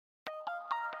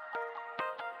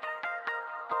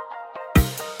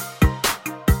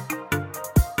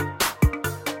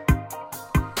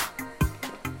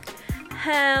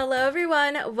Hello,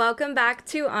 everyone. Welcome back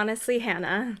to Honestly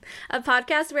Hannah, a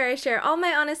podcast where I share all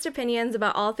my honest opinions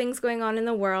about all things going on in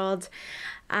the world.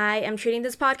 I am treating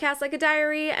this podcast like a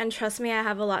diary, and trust me, I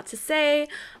have a lot to say.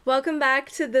 Welcome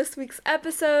back to this week's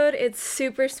episode. It's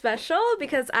super special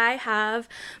because I have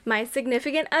my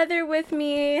significant other with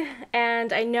me,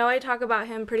 and I know I talk about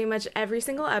him pretty much every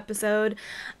single episode,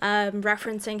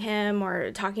 referencing him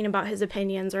or talking about his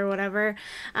opinions or whatever.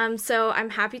 So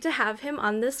I'm happy to have him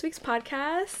on this week's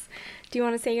podcast. Do you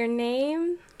want to say your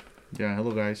name? Yeah,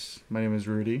 hello guys. My name is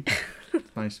Rudy.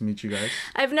 Nice to meet you guys.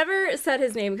 I've never said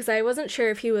his name because I wasn't sure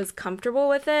if he was comfortable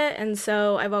with it, and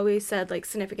so I've always said like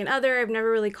significant other. I've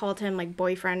never really called him like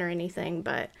boyfriend or anything,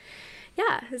 but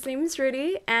yeah, his name is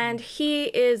Rudy, and he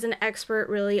is an expert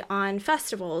really on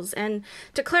festivals. And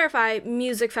to clarify,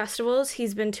 music festivals.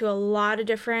 He's been to a lot of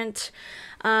different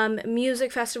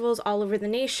music festivals all over the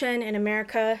nation in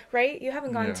America, right? You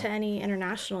haven't gone to any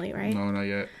internationally, right? No, not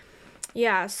yet.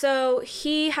 Yeah, so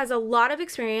he has a lot of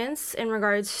experience in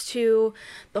regards to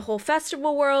the whole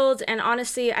festival world, and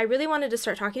honestly, I really wanted to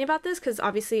start talking about this because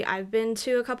obviously I've been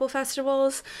to a couple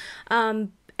festivals,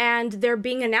 and they're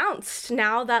being announced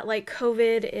now that like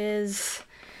COVID is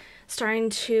starting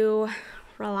to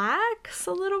relax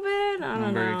a little bit.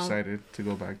 I'm very excited to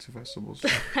go back to festivals.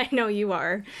 I know you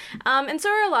are. And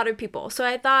so are a lot of people. So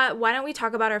I thought, why don't we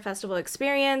talk about our festival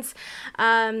experience?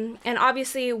 And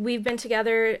obviously, we've been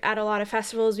together at a lot of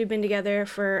festivals. We've been together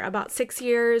for about 6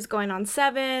 years, going on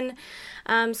 7.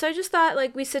 So I just thought,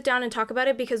 like, we sit down and talk about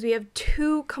it because we have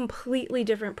two completely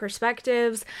different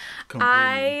perspectives.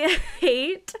 I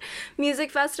hate music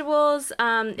festivals.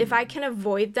 If I can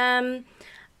avoid them,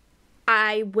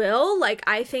 I will. Like,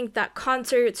 I think that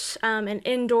concerts and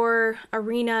indoor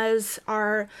arenas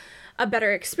are a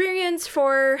better experience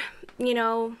for, you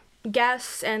know,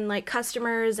 guests and like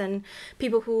customers and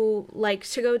people who like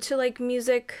to go to like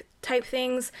music type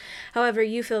things. However,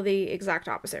 you feel the exact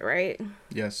opposite, right?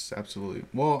 Yes, absolutely.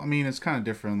 Well, I mean, it's kind of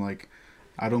different. Like,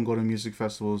 I don't go to music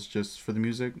festivals just for the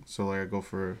music. So like I go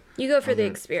for... You go for the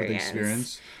experience. For the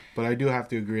experience. But I do have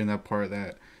to agree in that part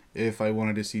that if I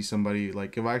wanted to see somebody,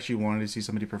 like, if I actually wanted to see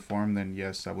somebody perform, then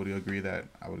yes, I would agree that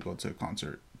I would go to a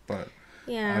concert. But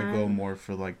yeah, I go more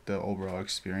for, like, the overall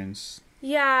experience.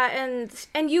 Yeah,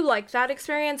 and you like that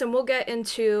experience, and we'll get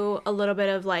into a little bit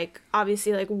of, like,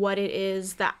 obviously, like, what it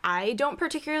is that I don't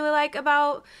particularly like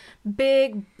about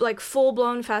big, like,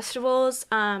 full-blown festivals,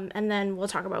 and then we'll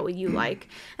talk about what you like.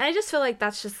 And I just feel like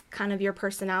that's just kind of your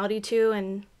personality, too,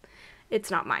 and it's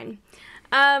not mine.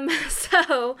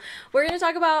 So we're going to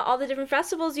talk about all the different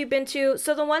festivals you've been to.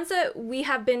 So the ones that we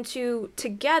have been to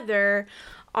together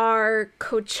are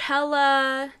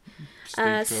Coachella,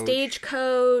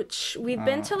 Stagecoach. We've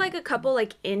been to like a couple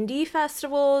like indie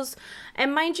festivals.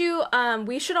 And mind you,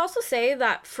 we should also say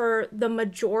that for the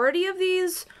majority of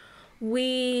these,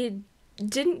 we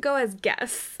didn't go as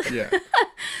guests. Yeah.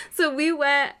 So we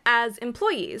went as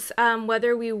employees,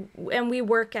 we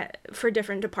work for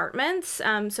different departments.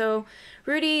 So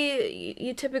Rudy,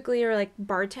 you typically are like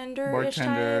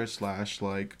bartender slash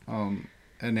like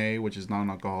NA, which is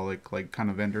non-alcoholic, like kind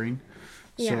of vendoring.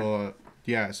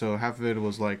 Yeah. So half of it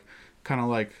was like kind of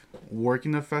like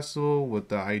working the festival with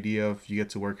the idea of you get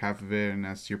to work half of it, and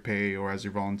as your pay or as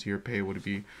your volunteer pay would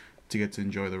be to get to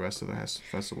enjoy the rest of the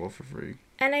festival for free.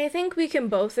 And I think we can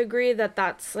both agree that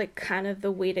that's like kind of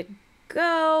the way to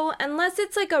go, unless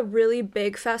it's like a really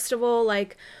big festival.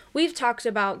 Like we've talked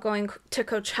about going to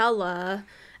Coachella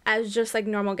as just like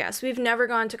normal guests. We've never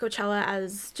gone to Coachella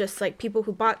as just like people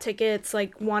who bought tickets,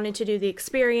 like wanted to do the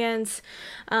experience.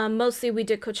 Mostly we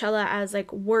did Coachella as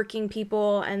like working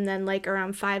people, and then like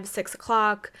around 5-6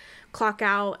 o'clock clock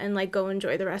out and like go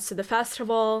enjoy the rest of the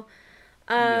festival.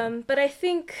 But I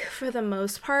think for the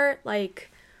most part, like,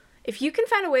 if you can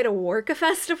find a way to work a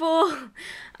festival,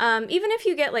 even if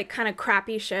you get like kind of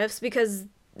crappy shifts, because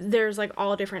there's like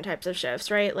all different types of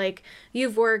shifts, right? Like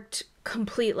you've worked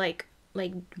complete like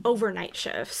overnight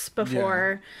shifts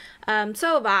before. Yeah.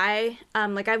 So have I.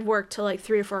 Like I've worked till like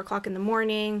 3 or 4 o'clock in the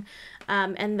morning,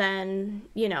 and then,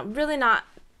 you know, really not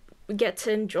get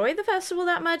to enjoy the festival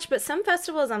that much. But some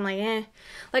festivals I'm like,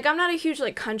 like I'm not a huge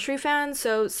like country fan,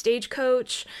 so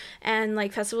Stagecoach and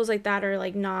like festivals like that are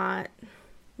like not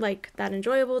like that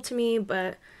enjoyable to me.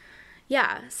 But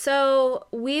yeah, so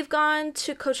we've gone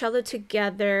to Coachella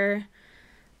together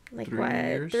like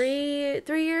 3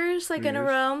 years like in a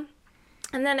row,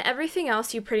 and then everything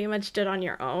else you pretty much did on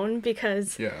your own,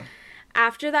 because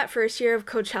after that first year of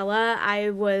Coachella,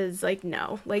 I was like,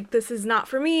 no, like this is not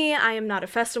for me. I am not a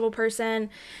festival person.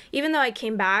 Even though I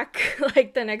came back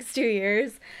like the next 2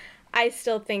 years, I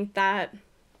still think that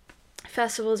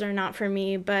festivals are not for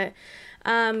me. But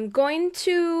Going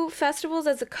to festivals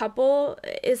as a couple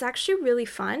is actually really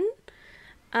fun.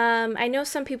 I know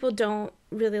some people don't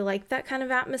really like that kind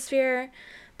of atmosphere,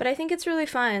 but I think it's really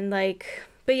fun. Like,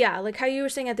 but yeah, like how you were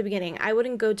saying at the beginning, I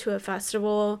wouldn't go to a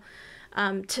festival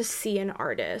to see an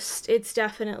artist. It's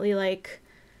definitely like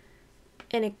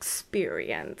an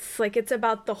experience. Like it's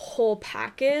about the whole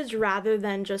package rather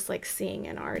than just like seeing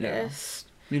an artist.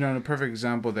 You know, the perfect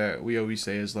example that we always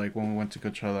say is like when we went to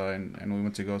Coachella and we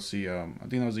went to go see I think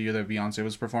that was the year that Beyonce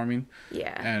was performing.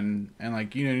 Yeah. And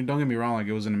like, you know, don't get me wrong, like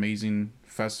it was an amazing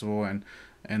festival, and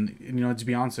you know, it's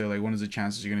Beyonce, like when is the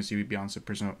chances you're gonna see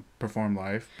Beyonce perform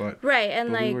live? But right,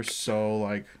 and but like we were so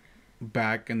like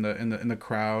back in the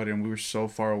crowd, and we were so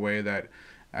far away that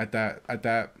at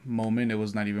that moment it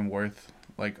was not even worth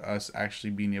like us actually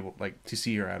being able like to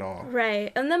see her at all.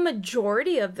 right, and the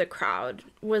majority of the crowd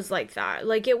was like that.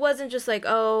 Like it wasn't just like,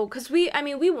 oh, because we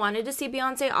wanted to see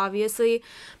Beyonce obviously,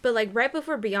 but like right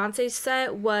before Beyonce's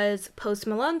set was Post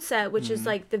Malone's set, which is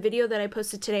like the video that I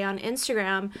posted today on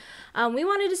Instagram. We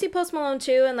wanted to see Post Malone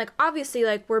too, and like obviously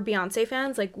like we're Beyonce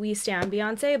fans, like we stan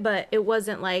Beyonce, but it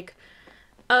wasn't like,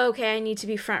 oh, okay, I need to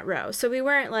be front row. So we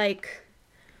weren't like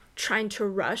trying to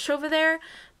rush over there.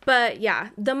 But yeah,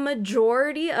 the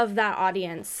majority of that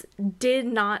audience did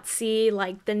not see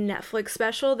like the Netflix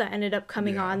special that ended up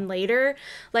coming on later.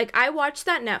 Like I watched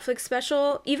that Netflix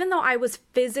special even though I was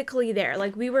physically there.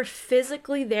 Like we were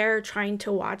physically there trying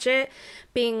to watch it,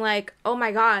 being like, "Oh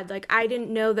my god, like I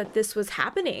didn't know that this was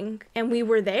happening and we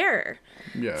were there."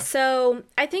 Yeah. So,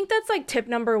 I think that's like tip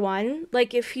number 1.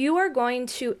 Like if you are going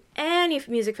to any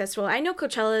music festival, I know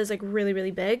Coachella is like really,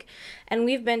 really big, and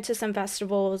we've been to some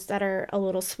festivals that are a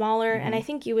little smaller, and I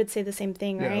think you would say the same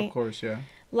thing, right? Yeah, of course, yeah.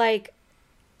 Like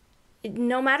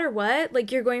no matter what,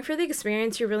 like you're going for the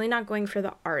experience, you're really not going for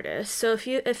the artist. So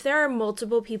if there are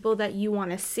multiple people that you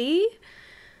want to see,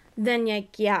 then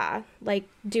like yeah, like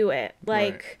do it.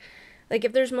 Like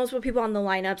if there's multiple people on the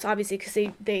lineups, obviously because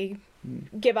they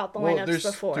give out the lineups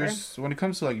before. There's when it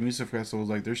comes to like music festivals,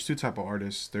 like there's two type of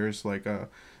artists. There's like a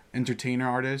entertainer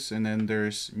artists, and then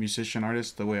there's musician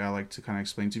artists, the way I like to kind of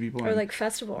explain to people. Or and, like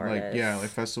festival artists. like yeah, like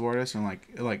festival artists, and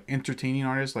like entertaining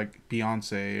artists like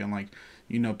Beyonce, and like,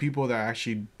 you know, people that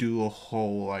actually do a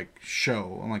whole like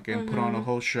show and like and put on a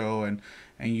whole show, and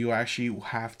you actually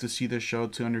have to see the show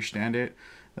to understand it.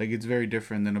 Like it's very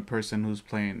different than a person who's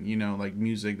playing, you know, like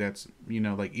music that's, you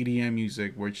know, like EDM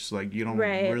music, where it's just like you don't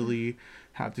really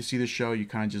have to see the show. You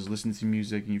kind of just listen to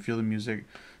music and you feel the music.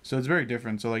 So it's very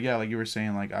different. So like yeah, like you were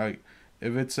saying, like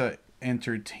if it's a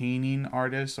entertaining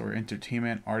artist or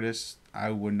entertainment artist, I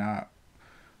would not,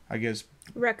 I guess,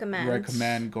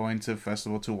 recommend going to a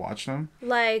festival to watch them.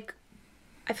 Like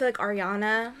I feel like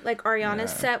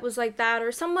Ariana's set was like that,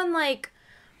 or someone like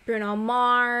Bruno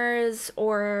Mars,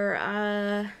 or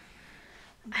I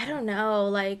don't know,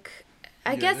 like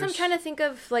I guess I'm trying to think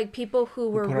of like people who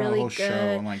were put really on a whole good. show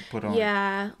and like put on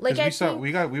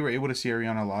like we were able to see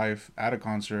Ariana live at a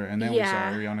concert, and then we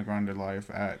saw Ariana Grande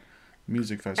live at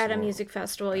music festival. At a music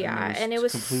festival, and it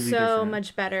was so different.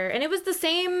 Much better, and it was the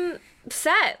same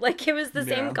set, like it was the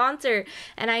same concert,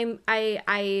 and I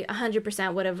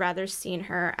 100% would have rather seen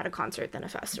her at a concert than a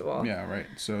festival. Yeah, right.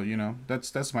 So you know,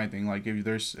 that's my thing. Like if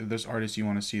there's artists you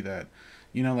want to see that,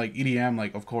 you know, like EDM,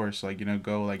 like of course, like, you know,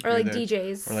 go like, or like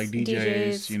DJs, or like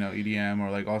DJs, you know, EDM,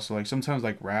 or like also like sometimes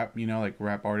like rap, you know, like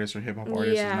rap artists or hip hop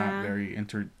artists is not very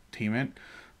entertainment,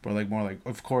 but like more like,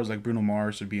 of course, like Bruno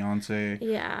Mars or Beyonce,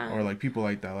 or like people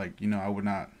like that, like, you know, I would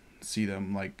not see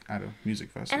them like at a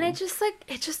music festival. And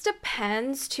it just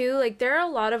depends too. Like there are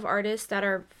a lot of artists that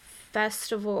are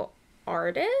festival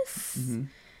artists.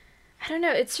 I don't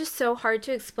know, it's just so hard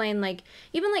to explain. Like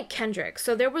even like Kendrick,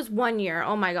 so there was one year,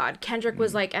 oh my god, Kendrick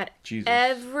was like at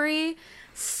every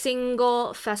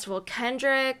single festival.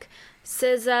 Kendrick,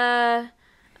 SZA,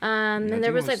 and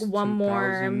there was like one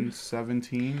more.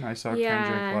 2017, I saw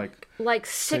Kendrick like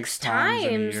six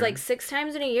times, like 6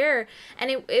 times in a year, and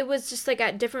it was just like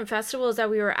at different festivals that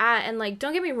we were at. And like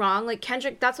don't get me wrong, like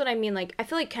Kendrick, that's what I mean. Like I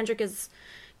feel like Kendrick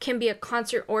can be a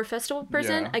concert or festival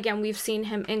person. Again, we've seen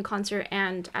him in concert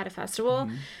and at a festival.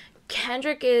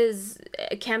 Kendrick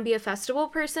can be a festival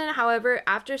person. However,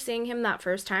 after seeing him that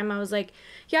first time, I was like,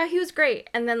 yeah, he was great.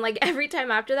 And then like every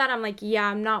time after that, I'm like, yeah,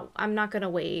 I'm not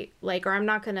gonna wait, like, or I'm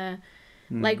not gonna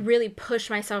like really push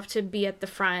myself to be at the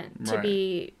front to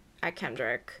be at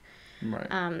Kendrick,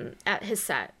 at his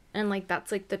set. And like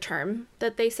that's like the term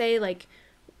that they say, like,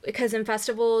 because in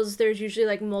festivals there's usually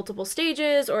like multiple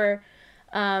stages or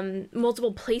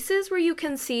multiple places where you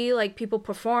can see like people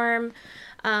perform.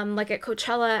 Like at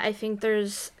Coachella, I think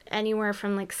there's anywhere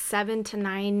from like 7 to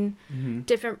 9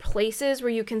 different places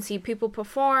where you can see people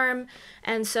perform.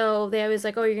 And so they always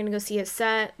like, oh, you're gonna go see a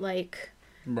set, like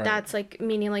Right. that's like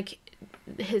meaning like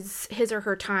his or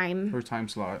her time. Her time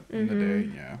slot in the day,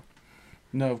 yeah.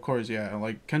 No, of course, yeah.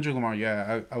 Like Kendrick Lamar,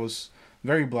 yeah. I was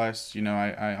very blessed. You know,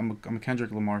 I'm a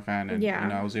Kendrick Lamar fan, and you know,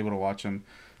 I was able to watch him.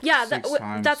 Yeah, six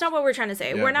times. that's not what we're trying to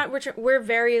say. Yeah. We're not. We're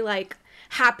very like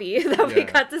happy that we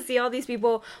got to see all these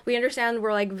people. We understand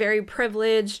we're like very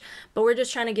privileged, but we're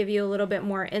just trying to give you a little bit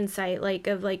more insight, like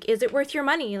of like, is it worth your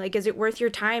money? Like, is it worth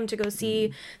your time to go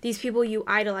see these people you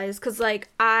idolize? Because like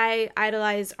I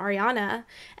idolize Ariana,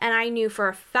 and I knew for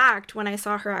a fact when I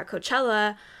saw her at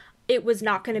Coachella, it was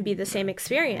not going to be the same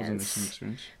experience.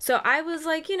 So I was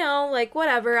like, you know, like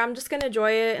whatever, I'm just going to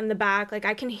enjoy it in the back. Like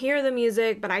I can hear the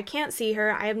music, but I can't see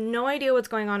her. I have no idea what's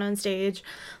going on stage.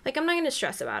 Like I'm not going to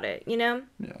stress about it, you know?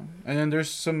 Yeah. And then there's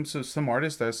some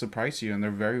artists that surprise you, and they're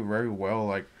very, very well,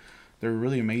 like, they're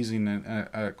really amazing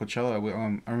at Coachella.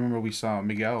 I remember we saw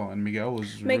Miguel, and Miguel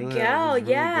was really yeah,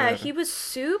 good. he was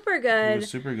super good. He was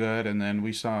super good, and then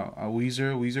we saw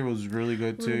Weezer. Weezer was really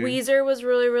good too. Weezer was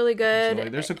really, really good. So,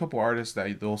 like, there's a couple artists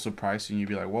that they'll surprise you, and you'd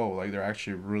be like, whoa, like they're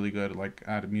actually really good, like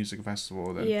at a music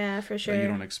festival. That, for sure. That you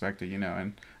don't expect it, you know,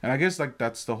 and I guess like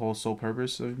that's the whole sole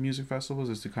purpose of music festivals,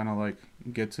 is to kind of like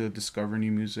get to discover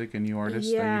new music and new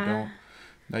artists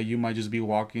that you might just be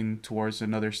walking towards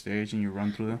another stage and you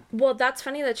run through them. Well, that's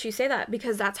funny that you say that,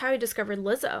 because that's how I discovered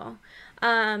Lizzo.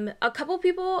 A couple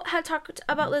people had talked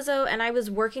about Lizzo, and I was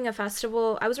working a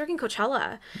festival. I was working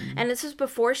Coachella, and this was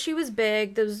before she was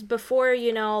big. This was before,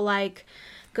 you know, like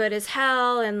Good as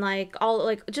Hell and like all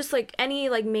like just like any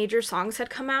like major songs had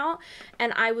come out,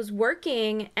 and I was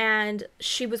working and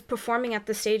she was performing at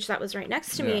the stage that was right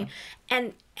next to me,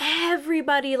 and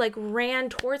everybody like ran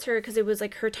towards her because it was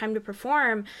like her time to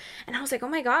perform, and I was like, oh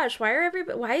my gosh,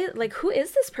 why like who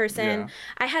is this person?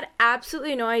 I had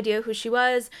absolutely no idea who she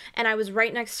was, and I was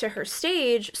right next to her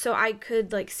stage, so I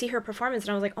could like see her performance,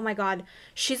 and I was like, oh my god,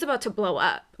 she's about to blow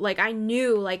up. Like I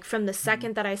knew like from the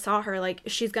second that I saw her, like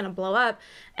she's gonna blow up.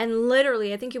 And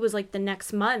literally I think it was like the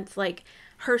next month, like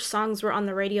her songs were on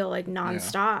the radio like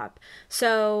nonstop.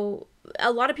 So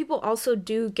a lot of people also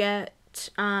do get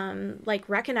like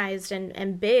recognized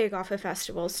and big off of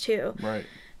festivals too. Right.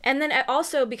 And then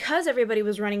also, because everybody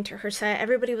was running to her set,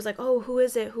 everybody was like, oh, who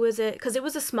is it? Because it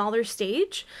was a smaller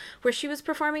stage where she was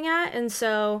performing at. And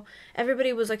so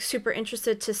everybody was like super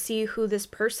interested to see who this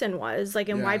person was, like,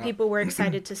 and why people were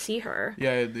excited to see her.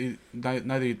 Yeah,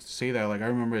 now that you say that, like, I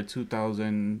remember in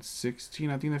 2016,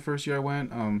 I think the first year I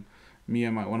went, me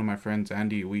and one of my friends,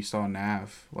 Andy, we saw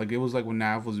Nav. Like, it was like when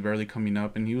Nav was barely coming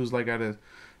up, and he was like at a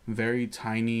very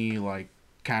tiny, like,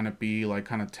 canopy, like,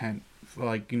 kind of tent,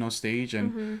 like, you know, stage,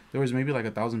 and there was maybe like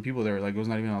 1,000 people there. Like, it was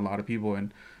not even a lot of people,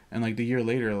 and like the year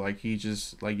later, like, he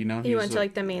just, like, you know, he went to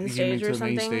like the main stage or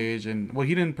something. And well,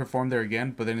 he didn't perform there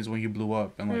again, but then is when he blew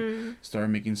up and like started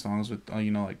making songs with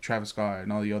you know, like Travis Scott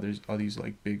and all these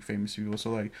like big famous people. So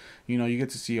like, you know, you get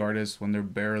to see artists when they're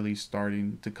barely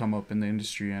starting to come up in the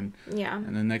industry, and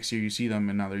then next year you see them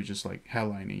and now they're just like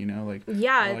headlining, you know, like it's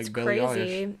like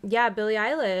crazy. Billie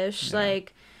Eilish,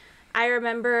 like I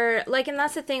remember, like, and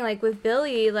that's the thing, like, with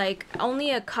Billie, like, only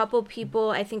a couple people,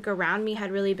 I think, around me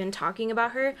had really been talking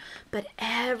about her, but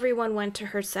everyone went to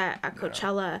her set at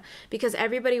Coachella because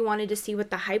everybody wanted to see what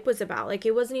the hype was about. Like,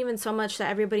 it wasn't even so much that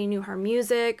everybody knew her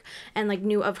music and, like,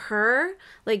 knew of her.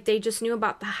 Like, they just knew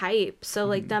about the hype. So,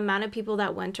 like, the amount of people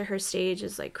that went to her stage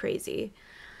is, like, crazy.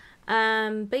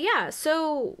 But, yeah,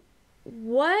 so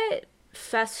what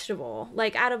festival,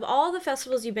 like, out of all the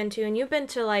festivals you've been to, and you've been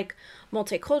to like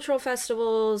multicultural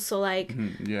festivals, so like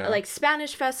like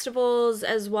Spanish festivals,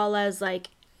 as well as like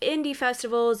indie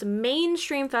festivals,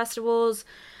 mainstream festivals,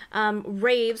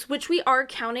 raves, which we are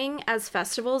counting as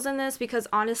festivals in this because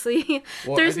honestly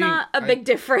there's not a big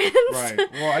difference. Right.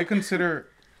 Well, I consider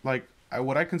like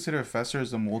what I consider a festival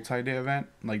is a multi-day event.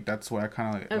 Like, that's what I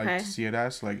kind of like to see it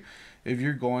as. Like, if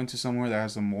you're going to somewhere that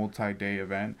has a multi-day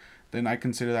event, then I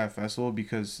consider that a festival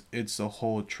because it's a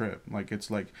whole trip. Like, it's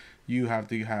like you have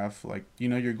to have, like, you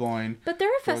know, you're going. But there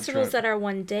are festivals that are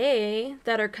one day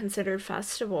that are considered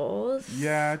festivals.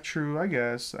 Yeah, true. I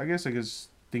guess I just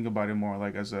think about it more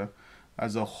like as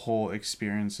a whole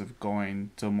experience of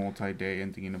going to a multi-day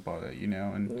and thinking about it, you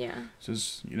know, and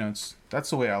just, you know, that's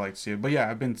the way I like to see it. But yeah,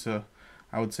 I've been to,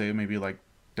 I would say maybe like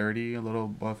 30, a little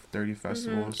above 30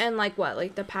 festivals. And like what,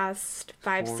 like the past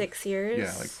 5-6 years?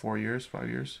 Yeah, like 4 years, 5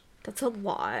 years. That's a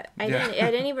lot. I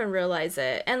didn't even realize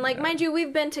it. And like, mind you,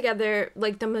 we've been together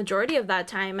like the majority of that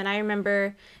time, and I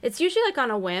remember it's usually like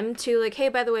on a whim too, like, hey,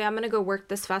 by the way, I'm gonna go work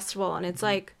this festival, and it's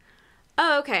like,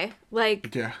 Oh, okay.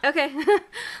 Like, Yeah. okay. You know,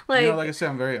 Like, like I said,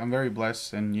 I'm very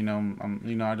blessed, and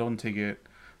I don't take it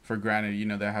for granted. You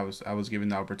know that I was given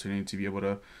the opportunity to be able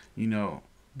to, you know,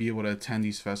 be able to attend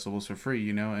these festivals for free.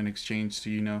 You know, in exchange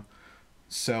to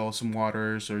sell some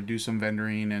waters or do some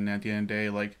vendoring. And at the end of the day,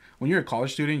 like when you're a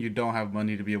college student, you don't have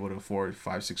money to be able to afford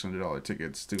 $500-$600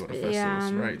 tickets to go to festivals,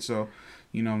 yeah. right? So,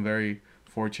 I'm very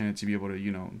fortunate to be able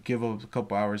to give up a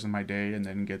couple hours of my day and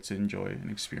then get to enjoy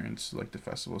and experience like the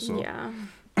festival. So Yeah.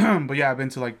 but yeah, I've been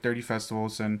to like 30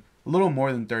 festivals, and a little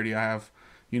more than 30. I have,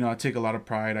 I take a lot of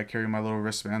pride. I carry my little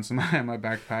wristbands in my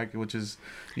backpack, which is,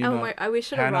 Oh my, we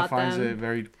should have Hannah brought finds it them.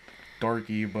 very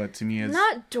dorky, but to me it's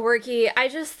Not dorky. I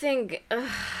just think,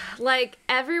 like,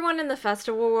 everyone in the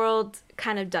festival world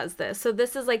kind of does this. So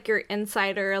this is like your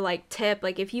insider, like, tip.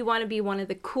 Like, if you want to be one of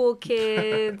the cool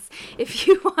kids, if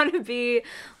you want to be,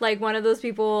 like, one of those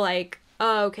people, like,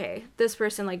 oh, okay, this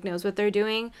person, like, knows what they're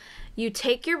doing. You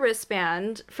take your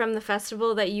wristband from the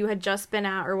festival that you had just been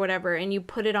at or whatever, and you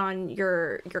put it on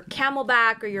your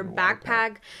camelback or your water backpack,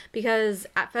 pack. because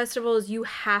at festivals you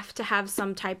have to have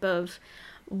some type of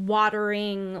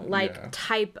watering like Yeah.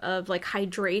 type of like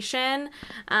hydration,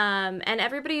 and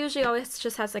everybody usually always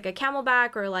just has like a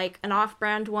camelback or like an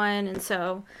off-brand one, and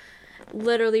so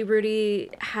literally Rudy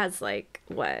has like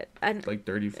what like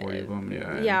 30, 40 of them.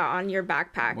 Yeah. yeah, on your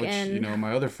backpack. Which And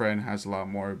my other friend has a lot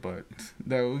more, but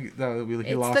he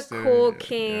it's lost the it. cool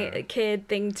Yeah. kid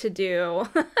thing to do.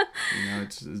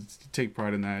 It's take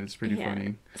pride in that. It's pretty Yeah.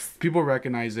 funny. People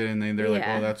recognize it, and then they're like,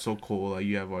 Yeah. "Oh, that's so cool! Like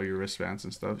you have all your wristbands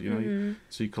and stuff."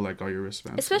 So you collect all your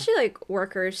wristbands. Especially like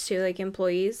workers too, like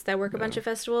employees that work a bunch Yeah. of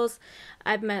festivals.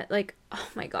 I've met like, oh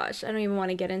my gosh, I don't even want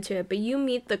to get into it, but you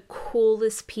meet the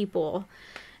coolest people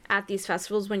at these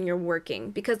festivals when you're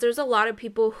working, because there's a lot of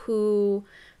people who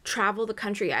travel the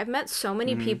country. I've met so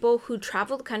many people who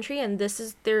travel the country, and this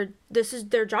is their job,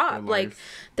 Their like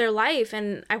life. their life.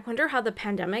 And I wonder how the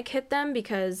pandemic hit them,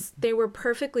 because they were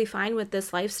perfectly fine with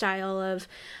this lifestyle of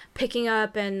picking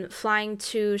up and flying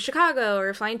to Chicago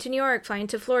or flying to New York, flying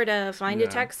to Florida, flying to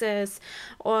Yeah. Texas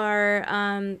or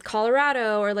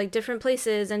Colorado, or like different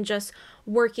places, and just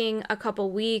working a couple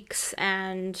weeks.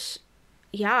 And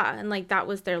yeah, and like that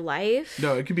was their life.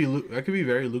 No, it could be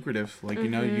very lucrative. Like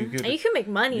you And you can make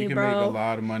money, you can bro. make a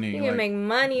lot of money. You can like, make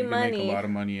money, you can make money. a lot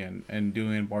of money, and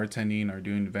doing bartending or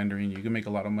doing vendoring, you can make a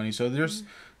lot of money. So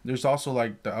there's also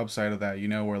like the upside of that,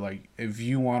 where like if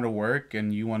you want to work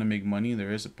and you want to make money,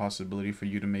 there is a possibility for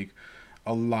you to make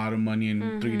a lot of money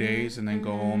in 3 days and then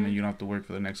go home and you don't have to work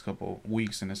for the next couple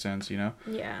weeks in a sense,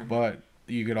 Yeah. But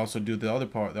you could also do the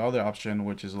other option,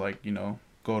 which is like,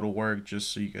 go to work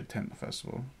just so you could attend the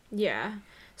festival. Yeah.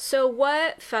 So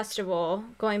what festival,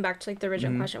 going back to like the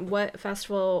original question, what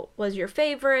festival was your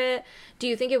favorite? Do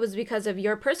you think it was because of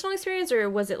your personal experience, or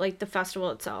was it like the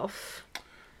festival itself?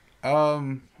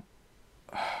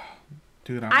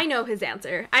 Dude, I know his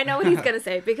answer. I know what he's going to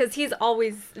say, because he's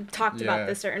always talked about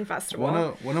this certain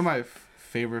festival. One of my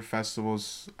favorite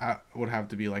festivals would have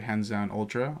to be like hands down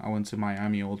Ultra. I went to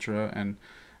Miami Ultra, and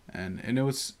it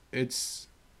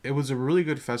was a really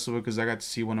good festival because I got to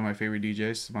see one of my favorite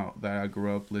DJs that I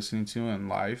grew up listening to in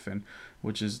live, and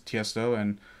which is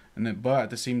Tiesto, but at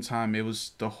the same time it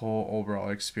was the whole overall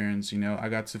experience. I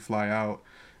got to fly out.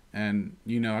 And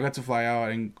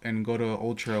and go to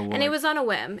Ultra. And it was on a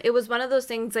whim. It was one of those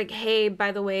things like, hey,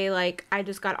 by the way, like I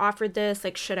just got offered this.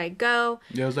 Like, should I go?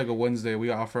 Yeah, it was like a Wednesday. We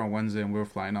got offered on Wednesday, and we were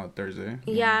flying out Thursday.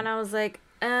 Yeah, and I was like,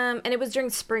 and it was during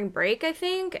spring break, I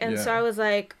think. And so Yeah. I was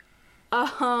like,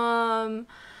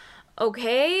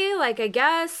 okay, like I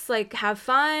guess, like have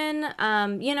fun.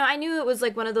 I knew it was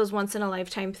like one of those once in a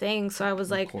lifetime things, so I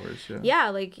was like, Of course,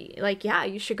 yeah. yeah,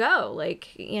 you should go,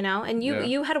 and Yeah.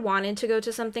 you had wanted to go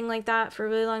to something like that for a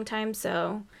really long time,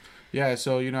 so Yeah,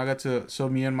 so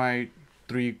me and my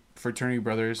 3 fraternity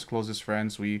brothers, closest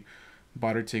friends, we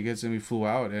bought our tickets and we flew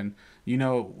out. And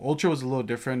Ultra was a little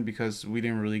different because we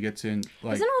didn't really get to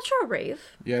like. isn't Ultra a rave?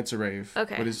 Yeah, it's a rave.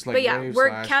 Okay, but it's like. but yeah, rave we're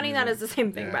slash counting that music. as the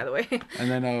same thing, Yeah. by the way. And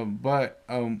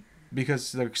then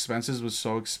because the expenses was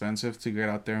so expensive to get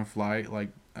out there and fly, like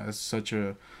such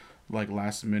a like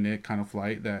last minute kind of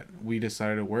flight, that we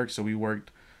decided to work. So we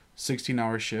worked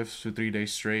 16-hour shifts for 3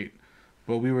 days straight.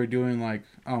 But we were doing like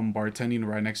bartending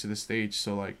right next to the stage,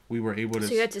 so like we were able to.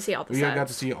 So you got to see all the we sets. got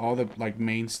to see all the like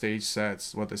main stage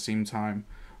sets, while at the same time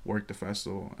work the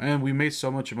festival, and we made so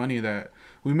much money that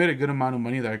we made a good amount of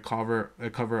money that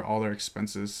cover all our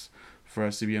expenses for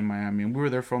us to be in Miami, and we were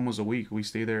there for almost a week. We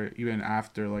stayed there even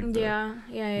after like Yeah,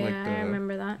 I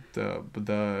remember that.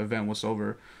 the event was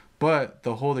over, but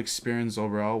the whole experience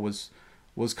overall was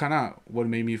was kind of what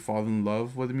made me fall in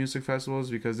love with music festivals,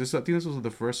 because I think this was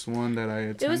the first one that I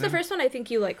attended. It was the first one I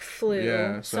think you like flew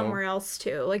Yeah, somewhere else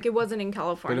to. Like it wasn't in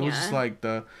California. But it was just like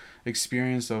the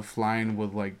experience of flying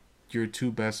with like your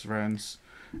two best friends,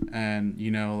 and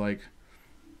you know, like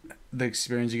the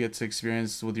experience you get to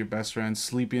experience with your best friends,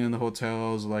 sleeping in the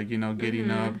hotels, like, you know,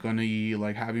 getting up, gonna eat,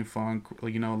 like having fun,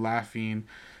 like, you know, laughing,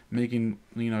 making,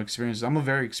 you know, experiences. I'm a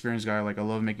very experienced guy. Like I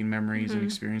love making memories and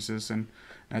experiences, and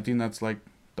I think that's like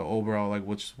the overall, like,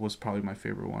 which was probably my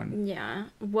favorite one. Yeah.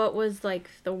 What was like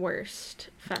the worst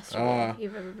festival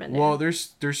you've ever been to? Well,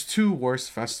 there's two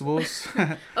worst festivals.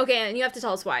 Okay, and you have to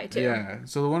tell us why too. Yeah.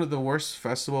 So one of the worst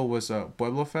festival was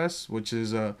Pueblo Fest, which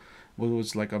is what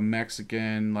was like a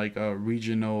Mexican, like a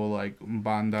regional, like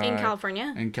banda In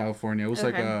California. In California, it was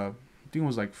like a, I think it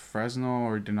was like Fresno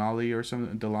or Denali or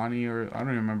something, Delani, or I don't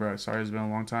even remember. Sorry, it's been a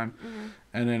long time.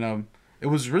 And then it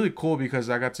was really cool because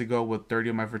I got to go with 30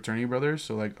 of my fraternity brothers.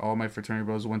 So like all my fraternity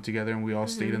brothers went together and we all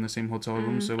stayed in the same hotel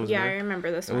room. So it was I remember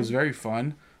this one. It was very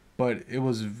fun, but it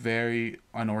was very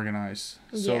unorganized.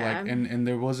 So like, and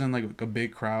there wasn't like a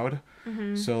big crowd.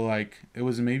 So like it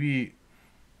was maybe,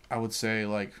 I would say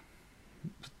like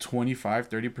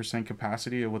 25-30%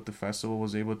 capacity of what the festival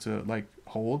was able to like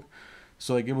hold.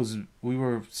 So like we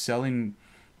were selling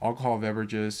alcohol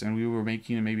beverages and we were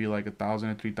making maybe like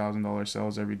 $1,000 to $3,000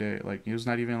 sales every day. Like it was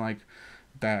not even like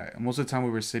that. Most of the time we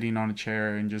were sitting on a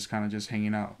chair and just kind of just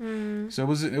hanging out. So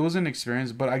it was an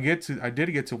experience, but I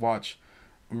did get to watch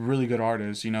really good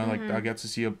artists, you know, like I got to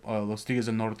see Los Tigres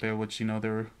del Norte, which, you know, they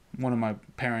were one of my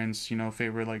parents', you know,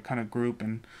 favorite like kind of group,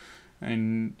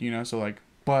 and you know, so like,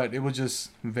 but it was just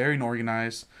very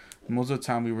unorganized. Most of the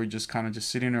time we were just kind of just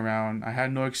sitting around. I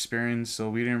had no experience,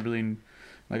 so we didn't really,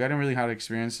 like, I didn't really have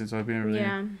experience, and so I didn't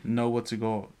really know what to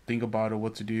go think about or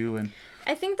what to do. And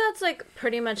I think that's like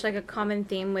pretty much like a common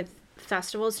theme with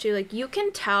festivals too. Like you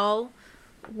can tell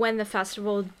when the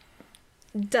festival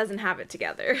doesn't have it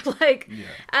together. Like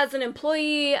as an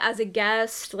employee, as a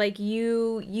guest, like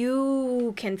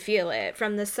you can feel it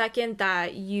from the second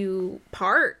that you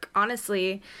park,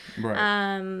 honestly.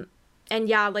 right. And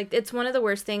yeah, like it's one of the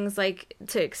worst things like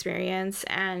to experience.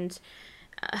 And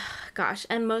gosh,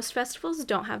 and most festivals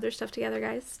don't have their stuff together,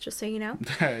 guys, just so you know.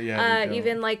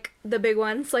 Even like the big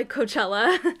ones like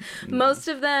Coachella. Most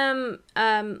of them,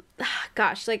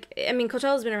 gosh, like, I mean,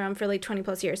 Coachella's been around for like 20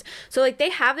 plus years, so like they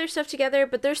have their stuff together,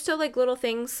 but there's still like little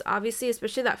things, obviously,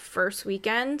 especially that first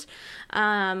weekend,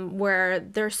 where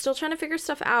they're still trying to figure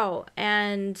stuff out.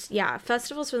 And yeah,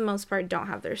 festivals for the most part don't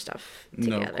have their stuff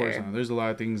together. No, of course not. There's a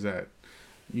lot of things that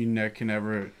you can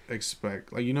never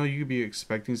expect. Like, you know, you could be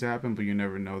expecting to happen, but you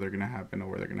never know they're gonna happen or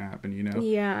where they're gonna happen, you know?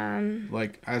 Yeah.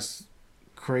 Like, as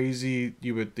crazy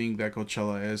you would think that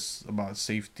Coachella is about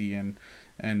safety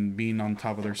and being on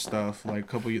top of their stuff. Like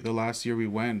the last year we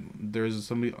went, there's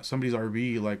somebody's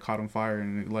RV like caught on fire,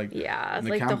 and like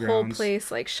like the whole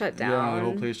place like shut down. Yeah, the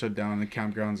whole place shut down, the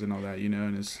campgrounds and all that, you know.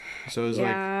 And it's like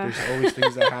there's always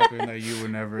things that happen that you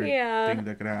would never think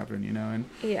that could happen, you know.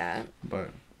 And but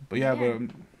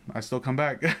I still come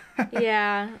back.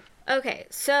 Yeah. Okay,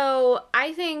 so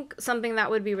I think something that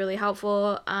would be really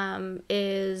helpful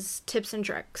is tips and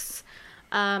tricks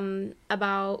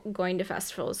about going to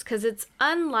festivals, because it's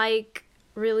unlike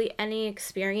really any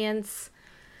experience.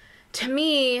 To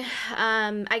me,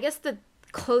 I guess the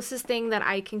closest thing that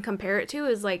I can compare it to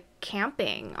is like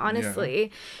camping, honestly.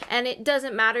 And it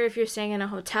doesn't matter if you're staying in a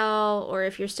hotel or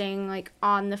if you're staying like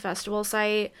on the festival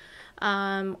site.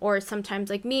 Or sometimes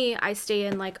like me, I stay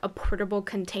in like a portable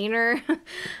container.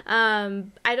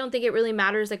 I don't think it really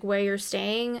matters like where you're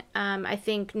staying. I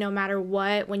think no matter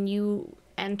what, when you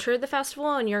enter the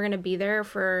festival and you're going to be there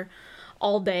for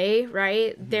all day,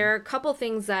 right? There are a couple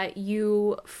things that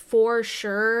you for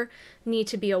sure need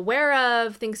to be aware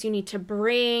of, things you need to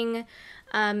bring.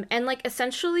 And like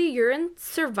essentially you're in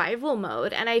survival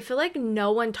mode. And I feel like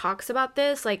no one talks about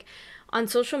this. Like, on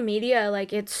social media,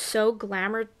 like, it's so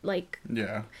glamour, like...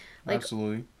 Yeah,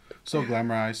 absolutely. So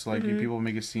glamorized. Like, people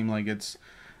make it seem like it's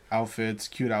outfits,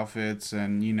 cute outfits,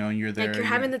 and, you know, you're there. Like, you're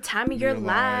having the time of your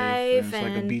life. And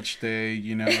it's like a beach day,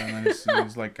 you know, and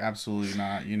it's like, absolutely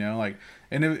not, you know? Like,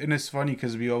 and it's funny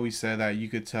because we always said that you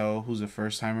could tell who's the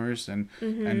first-timers and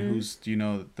who's, you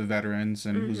know, the veterans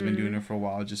and who's been doing it for a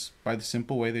while just by the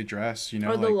simple way they dress, you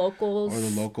know? Or the locals. Or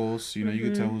the locals, you know, you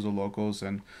could tell who's the locals.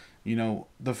 And, you know,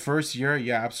 the first year,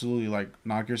 yeah, absolutely, like,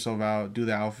 knock yourself out, do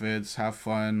the outfits, have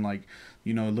fun, like,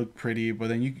 you know, look pretty. But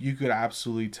then you could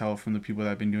absolutely tell from the people that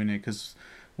have been doing it, because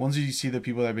once you see the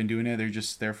people that have been doing it, they're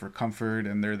just there for comfort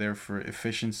and they're there for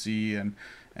efficiency and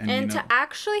you know, to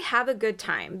actually have a good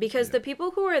time, because the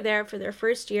people who are there for their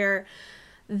first year,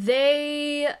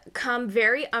 they come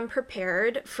very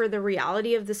unprepared for the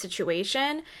reality of the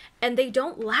situation, and they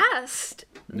don't last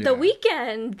the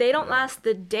weekend. They don't last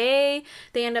the day.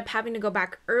 They end up having to go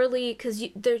back early because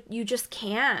you just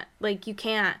can't. Like, you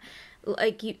can't.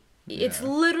 Like, you... It's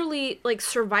literally like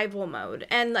survival mode.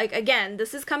 And like, again,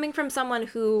 this is coming from someone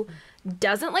who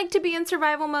doesn't like to be in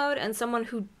survival mode, and someone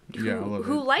who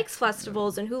likes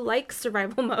festivals and who likes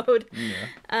survival mode.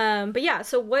 But yeah,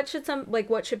 so what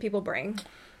should people bring?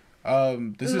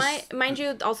 Mind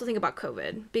you, also think about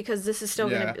COVID, because this is still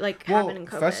gonna like happen in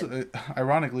COVID.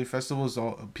 Ironically, festivals,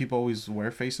 people always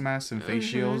wear face masks and face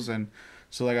shields, and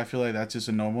so like I feel like that's just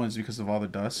a normal. It's because of all the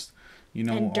dust. You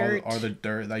know, all the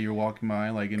dirt that you're walking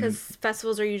by, like, because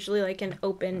festivals are usually like in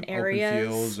open areas, open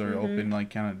fields, or open like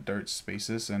kind of dirt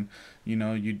spaces, and you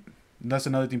know, that's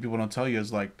another thing people don't tell you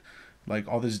is like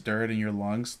all this dirt in your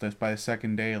lungs. That by the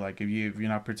second day, like if you're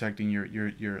not protecting your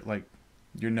like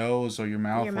your nose or your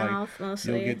mouth,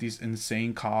 mostly, you'll get these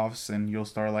insane coughs, and you'll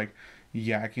start like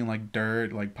yakking like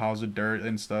dirt, like piles of dirt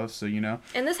and stuff. So, you know,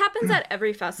 and this happens at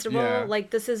every festival. Like,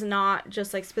 this is not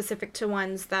just like specific to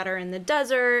ones that are in the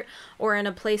desert or in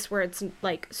a place where it's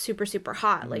like super super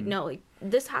hot. Like, no, like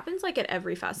this happens like at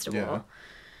every festival.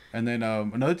 And then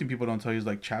another thing people don't tell you is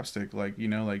like chapstick. Like, you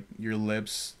know, like your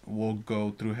lips will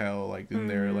go through hell like in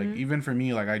there. Like, even for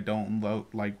me, like I don't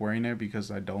like wearing it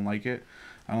because I don't like it.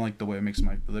 I don't like the way it makes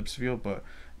my lips feel. But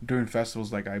during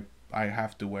festivals, like I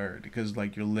have to wear it because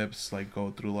like your lips like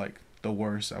go through like the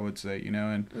worst, I would say, you know.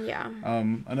 And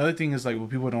another thing is like what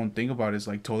people don't think about is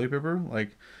like toilet paper.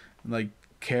 Like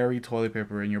carry toilet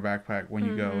paper in your backpack when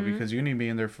you go, because you're gonna be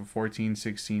in there for 14,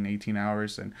 16, 18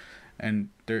 hours, and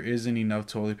there isn't enough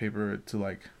toilet paper to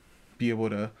like be able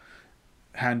to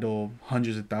handle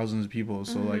hundreds of thousands of people.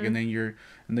 So like, and then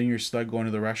you're stuck going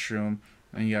to the restroom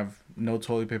and you have no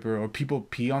toilet paper, or people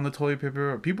pee on the toilet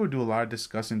paper, or people do a lot of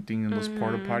disgusting things in those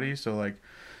porta potties. So like,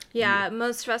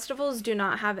 most festivals do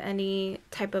not have any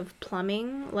type of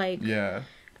plumbing. Like, again,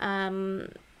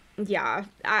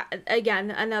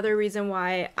 another reason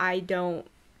why I don't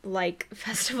like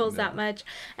festivals that much.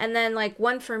 And then like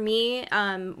one for me,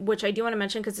 which I do want to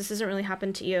mention because this hasn't really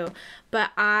happened to you,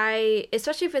 but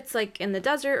especially if it's like in the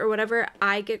desert or whatever,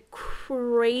 I get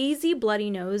crazy bloody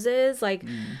noses. Like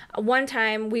one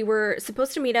time we were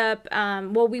supposed to meet up,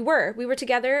 we were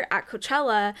together at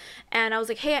Coachella, and I was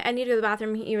like, hey, I need to go to the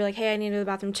bathroom. You were like, hey, I need to go to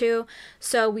the bathroom too.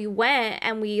 So we went,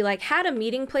 and we like had a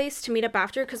meeting place to meet up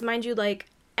after, because mind you, like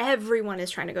everyone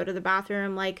is trying to go to the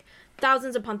bathroom, like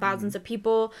thousands upon thousands of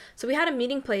people. So we had a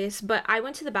meeting place, but I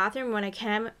went to the bathroom. When I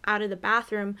came out of the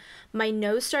bathroom, my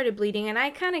nose started bleeding, and I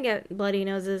kind of get bloody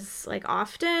noses like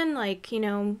often, like, you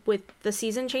know, with the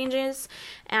season changes,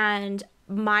 and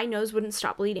my nose wouldn't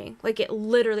stop bleeding. Like, it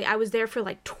literally, I was there for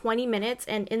like 20 minutes,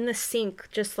 and in the sink,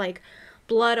 just like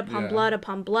blood upon blood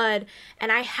upon blood,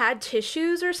 and I had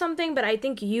tissues or something, but I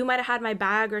think you might have had my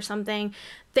bag or something.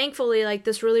 Thankfully, like,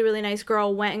 this really, really nice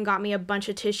girl went and got me a bunch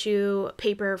of tissue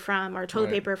paper toilet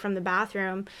paper from the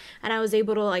bathroom, and I was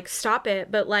able to, like, stop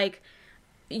it. But, like,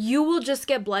 you will just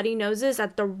get bloody noses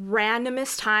at the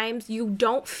randomest times. You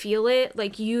don't feel it.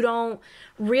 Like, you don't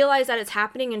realize that it's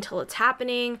happening until it's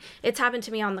happening. It's happened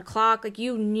to me on the clock. Like,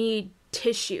 you need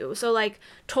tissue. So, like,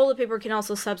 toilet paper can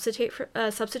also substitute for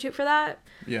that.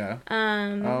 Yeah.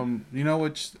 You know,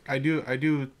 which I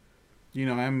do, you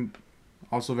know, I'm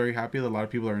also very happy that a lot of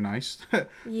people are nice. There's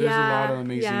a lot of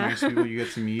amazing nice people you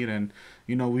get to meet, and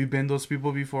you know, we've been those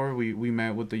people before. We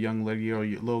met with the young lady or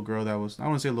little girl that was, I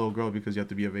don't want to say little girl because you have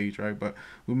to be of age, right? But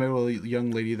we met with a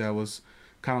young lady that was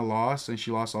kind of lost, and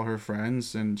she lost all her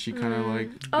friends, and she kind of like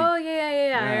I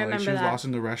remember like she was that. lost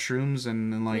in the restrooms,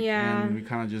 and and we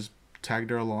kind of just tagged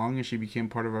her along, and she became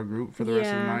part of our group for the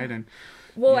rest of the night. And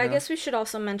I guess we should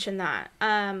also mention that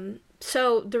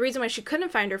so the reason why she couldn't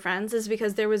find her friends is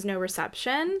because there was no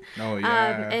reception.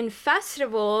 In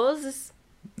festivals,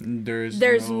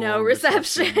 there's no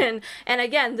reception. And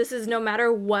again, this is no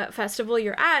matter what festival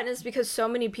you're at, and it's because so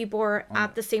many people are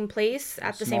at the same place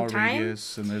at the same time.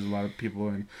 Radius, and there's a lot of people,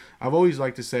 and I've always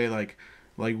liked to say like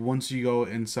once you go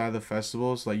inside the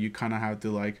festivals, like you kind of have to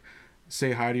like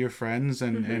say hi to your friends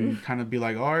and kind of be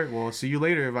like, all right, well, see you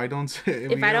later. If I don't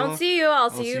see you, I'll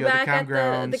see you back at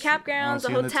the campgrounds,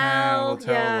 the hotel.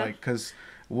 Yeah, like, because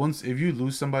if you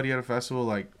lose somebody at a festival,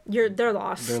 like they're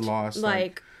lost.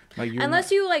 Like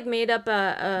unless you like made up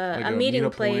a meeting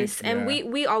place, and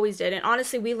we always did. And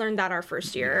honestly, we learned that our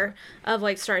first year of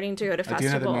like starting to go to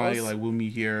festivals. At the end of the night, like we'll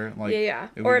meet here. Like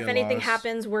or if anything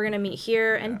happens, we're gonna meet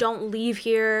here, and don't leave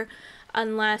here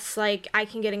unless like I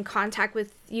can get in contact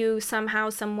with you somehow,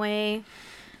 some way.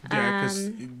 Yeah,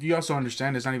 because you also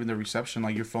understand it's not even the reception.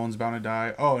 Like, your phone's bound to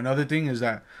die. Oh, another thing is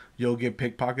that you'll get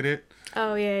pickpocketed.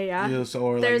 Oh yeah. You know, so,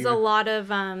 or There's like, a lot of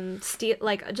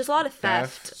just a lot of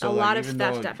theft. So, a like, lot of even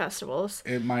theft though at festivals.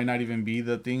 it might not even be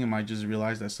the thing. It might just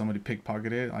realize that somebody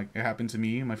pickpocketed. Like, it happened to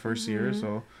me my first year,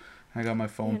 so I got my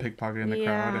phone pickpocketed in the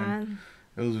crowd, and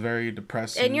it was very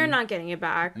depressing. And you're not getting it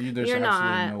back. You're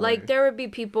not. No like, way. there would be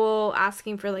people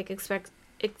asking for like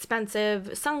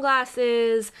expensive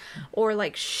sunglasses or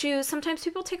like shoes. Sometimes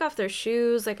people take off their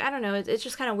shoes. Like, I don't know. It's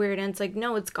just kind of weird. And it's like,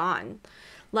 no, it's gone.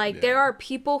 Like, there are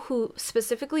people who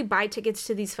specifically buy tickets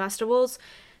to these festivals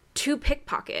to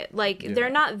pickpocket. Like, they're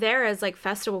not there as like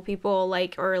festival people,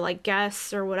 like, or like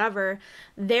guests or whatever.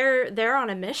 They're on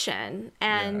a mission.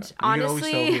 And honestly, you can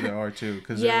always tell who they are too,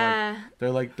 because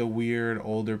they're like the weird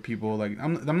older people. Like,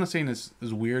 I'm not saying it's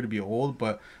weird to be old,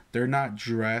 but they're not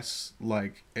dressed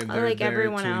like if they're like there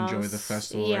everyone to else. enjoy the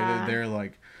festival. Yeah. They're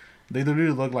like, they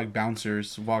literally look like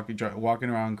bouncers walking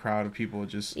around a crowd of people,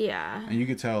 just and you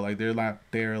could tell like they're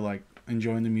like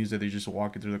enjoying the music. They're just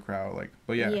walking through the crowd, like,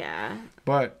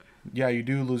 but you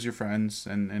do lose your friends,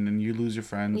 and then you lose your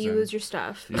friends. You lose your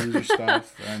stuff.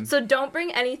 And so don't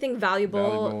bring anything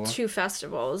valuable to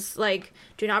festivals. Like,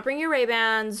 do not bring your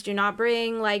Ray-Bans. Do not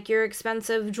bring like your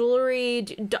expensive jewelry.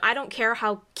 I don't care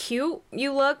how cute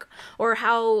you look or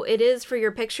how it is for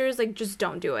your pictures. Like, just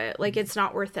don't do it. Like, it's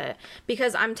not worth it.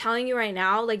 Because I'm telling you right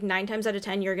now, like 9 times out of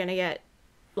 10, you're gonna get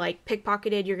like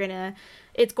pickpocketed.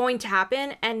 It's going to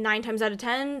happen, and 9 times out of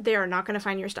 10 they are not going to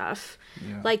find your stuff.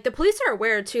 Like, the police are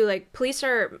aware too. Like, police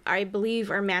I believe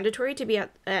are mandatory to be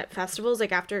at festivals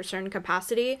like after a certain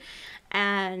capacity,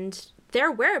 and they're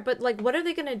aware, but like, what are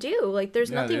they going to do? Like,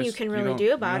 there's nothing you can really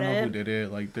do about it. You don't know it. who did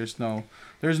it. Like, there's no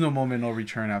moment, no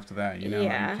return after that, you know.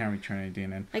 Like, you can't return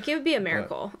anything, and like, it would be a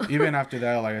miracle. Even after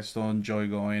that, like, I still enjoy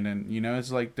going, and you know,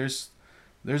 it's like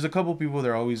there's a couple people that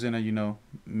are always gonna, you know,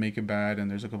 make it bad, and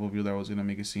there's a couple people that are always gonna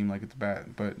make it seem like it's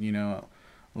bad. But, you know,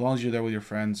 as long as you're there with your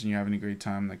friends and you're having a great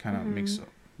time, that kind of makes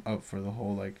up for the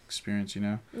whole like experience, you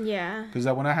know. Yeah. Because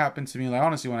when it happened to me, like,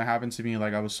 honestly, when it happened to me,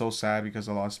 like, I was so sad because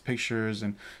I lost pictures,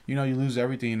 and you know, you lose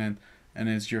everything, and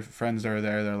it's your friends that are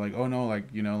there. They're like, oh no, like,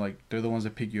 you know, like, they're the ones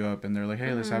that pick you up, and they're like,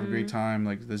 hey, let's have a great time,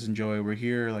 like, let's enjoy. We're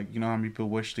here, like, you know how many people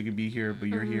wish they could be here, but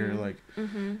you're here, like,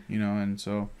 you know, and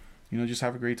so. You know, just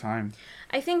have a great time.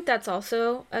 I think that's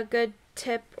also a good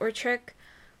tip or trick.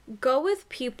 Go with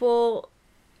people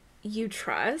you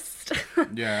trust.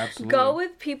 Yeah, absolutely. Go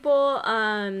with people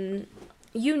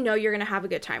you know you're going to have a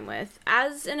good time with.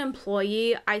 As an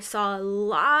employee, I saw a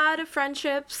lot of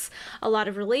friendships, a lot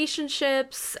of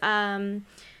relationships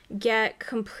get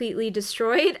completely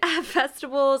destroyed at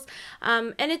festivals,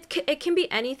 and it can be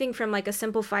anything from like a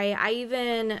simple fight.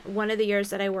 One of the years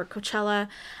that I worked Coachella,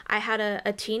 I had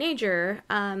a teenager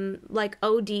like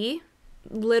OD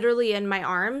literally in my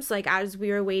arms, like, as we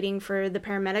were waiting for the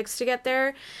paramedics to get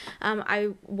there. I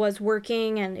was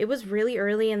working, and it was really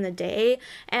early in the day,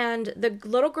 and the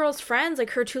little girl's friends,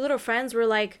 like her 2 little friends, were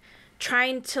like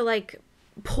trying to like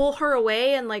pull her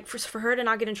away, and like for her to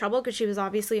not get in trouble, because she was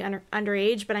obviously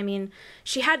underage, but I mean,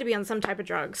 she had to be on some type of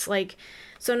drugs, like,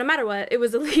 so no matter what, it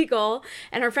was illegal,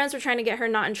 and her friends were trying to get her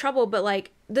not in trouble, but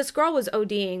like, this girl was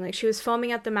ODing, like, she was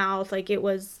foaming at the mouth, like, it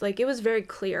was very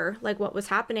clear like what was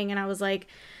happening, and I was like,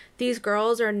 these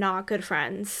girls are not good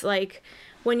friends. Like,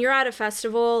 when you're at a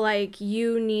festival, like,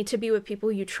 you need to be with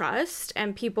people you trust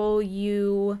and people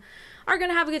you are going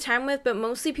to have a good time with, but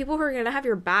mostly people who are going to have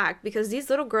your back, because these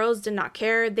little girls did not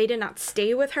care. They did not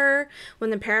stay with her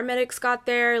when the paramedics got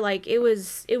there. Like, it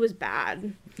was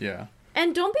bad. Yeah.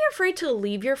 And don't be afraid to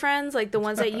leave your friends, like the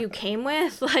ones that you came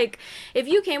with. Like, if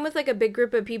you came with like a big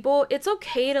group of people, it's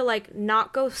okay to like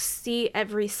not go see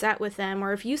every set with them.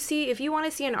 Or if you want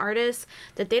to see an artist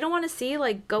that they don't want to see,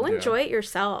 like, go enjoy it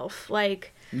yourself.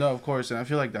 Like, no, of course. And I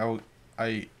feel like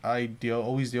I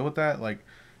always deal with that. Like,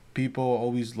 people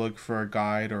always look for a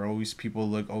guide, or people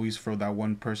look for that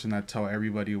one person that tell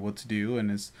everybody what to do,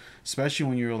 and it's especially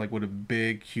when you're like with a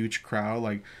big huge crowd,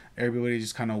 like, everybody's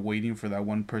just kind of waiting for that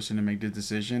one person to make the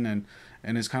decision, and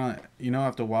it's kind of, you know,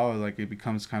 after a while, like, it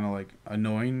becomes kind of like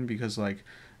annoying, because like,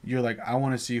 you're like, I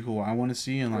want to see who I want to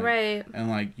see, and like, right, and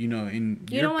like, you know, and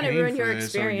you don't want to ruin your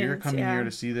experience, or you're coming here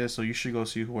to see this, so you should go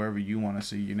see whoever you want to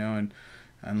see, you know,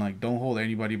 and like, don't hold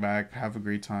anybody back. Have a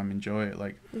great time. Enjoy it.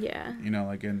 Like, yeah, you know,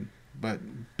 like, but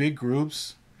big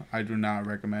groups, I do not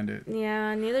recommend it.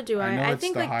 Yeah, neither do I. I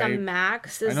think like hype. The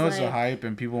max is, I know it's the hype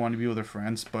and people want to be with their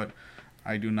friends, but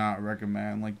I do not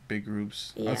recommend like big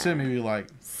groups. Yeah. I'd say maybe like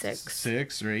Six.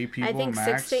 6 or 8 people. I think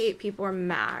max. 6 to 8 people are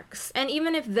max. And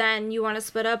even if then you want to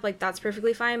split up, like that's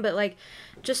perfectly fine. But like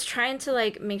just trying to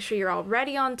like make sure you're all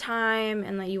ready on time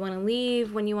and that you want to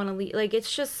leave when you want to leave. Like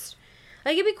it's just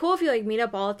like it'd be cool if you like meet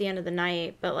up all at the end of the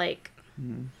night. But like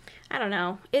I don't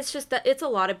know. It's just that it's a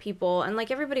lot of people and like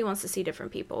everybody wants to see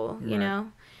different people, you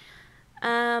know?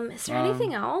 Is there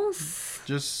anything else?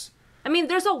 Just I mean,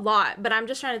 there's a lot, but I'm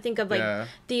just trying to think of like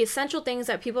the essential things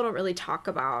that people don't really talk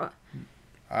about.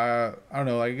 I don't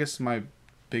know. I guess my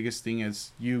biggest thing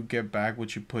is you get back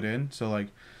what you put in. So like,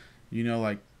 you know,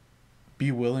 like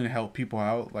be willing to help people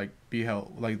out. Like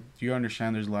you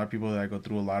understand there's a lot of people that go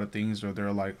through a lot of things or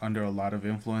they're like under a lot of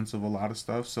influence of a lot of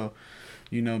stuff. So,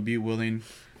 you know, be willing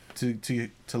to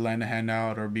lend a hand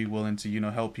out or be willing to, you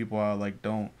know, help people out. Like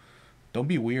don't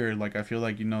be weird. Like I feel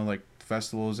like, you know, like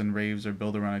festivals and raves are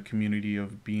built around a community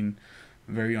of being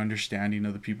very understanding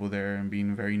of the people there and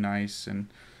being very nice and,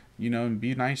 you know, and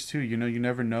be nice too. You know, you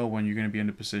never know when you're going to be in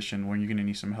a position when you're going to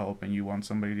need some help and you want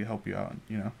somebody to help you out,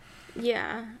 you know?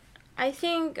 Yeah. I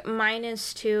think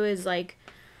minus two is like,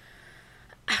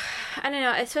 I don't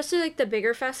know, especially like the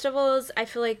bigger festivals, I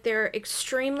feel like they're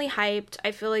extremely hyped.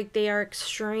 I feel like they are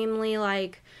extremely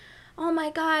like, oh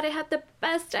my god, I had the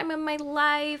best time of my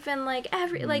life and like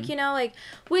like, you know, like,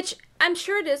 which I'm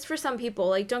sure it is for some people,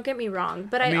 like don't get me wrong,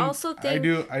 but I mean, also think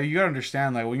you gotta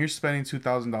understand, like when you're spending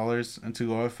 $2,000 and to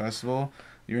go to a festival,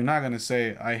 you're not gonna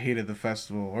say I hated the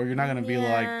festival, or you're not gonna be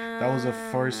like that was the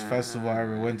first festival I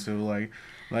ever went to.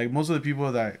 Like most of the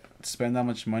people that spend that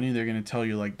much money, they're gonna tell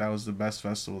you like that was the best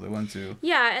festival they went to.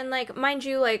 Yeah, and like mind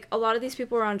you, like a lot of these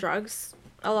people are on drugs.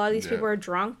 A lot of these people are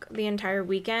drunk the entire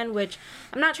weekend, which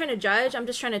I'm not trying to judge. I'm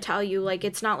just trying to tell you, like,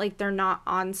 it's not like they're not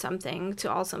on something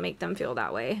to also make them feel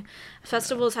that way.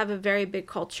 Festivals have a very big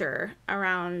culture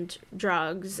around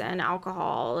drugs and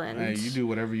alcohol. And hey, you do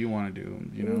whatever you want to do,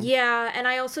 you know? Yeah, and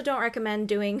I also don't recommend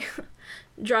doing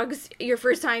drugs your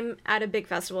first time at a big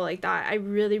festival like that. I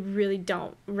really, really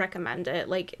don't recommend it.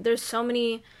 Like, there's so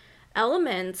many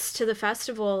elements to the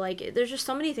festival, like there's just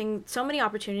so many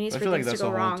opportunities for things to go wrong. I feel like that's a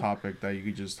whole topic that you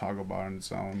could just talk about on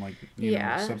its own, like you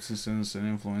know, substances and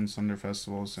influence under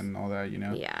festivals and all that, you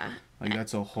know. Like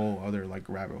that's a whole other like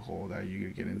rabbit hole that you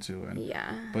could get into. And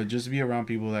but just be around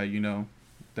people that, you know,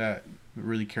 that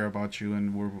really care about you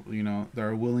and were, you know, that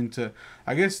are willing to,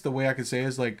 I guess the way I could say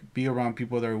is like be around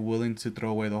people that are willing to throw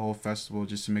away the whole festival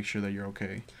just to make sure that you're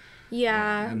okay.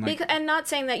 Yeah, and, like, and not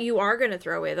saying that you are going to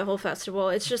throw away the whole festival.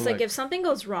 It's just like if something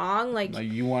goes wrong, like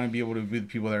you want to be able to be the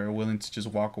people that are willing to just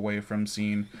walk away from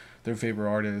seeing their favorite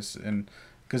artists. And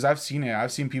because I've seen it,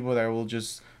 I've seen people that will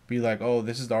just be like, oh,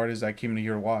 this is the artist I came to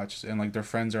here to watch, and like their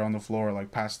friends are on the floor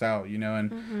like passed out, you know,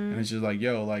 and it's just like,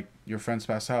 yo, like your friend's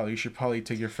passed out, you should probably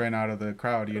take your friend out of the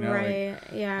crowd, you know, right?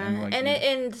 Like, yeah,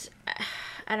 and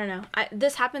I don't know,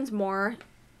 this happens more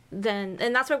and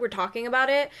that's why we're talking about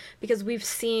it, because we've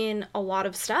seen a lot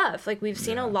of stuff. Like we've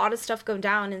seen a lot of stuff go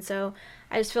down, and so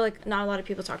I just feel like not a lot of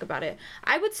people talk about it.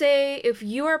 I would say if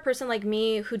you are a person like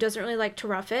me who doesn't really like to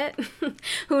rough it,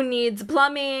 who needs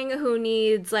plumbing, who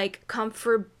needs like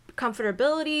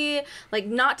comfortability, like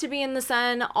not to be in the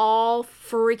sun all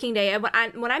freaking day.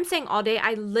 When I'm saying all day,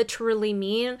 I literally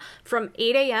mean from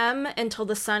 8 a.m. until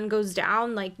the sun goes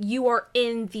down. Like you are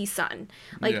in the sun,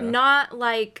 like not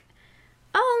like,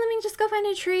 oh, let me just go find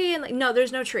a tree. And like, no,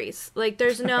 there's no trees. Like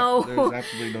there's no, there's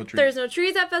absolutely no trees. There's no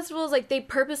trees at festivals. Like they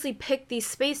purposely pick these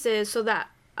spaces so that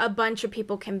a bunch of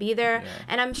people can be there.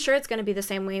 And I'm sure it's going to be the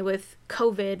same way with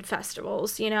COVID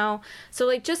festivals, you know? So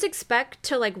like just expect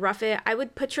to like rough it. I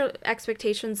would put your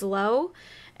expectations low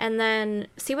and then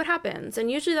see what happens.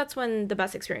 And usually that's when the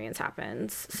best experience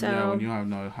happens. So yeah, when you have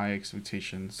no high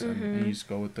expectations and you just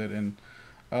go with it. And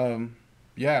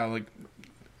like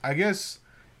I guess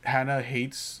Hannah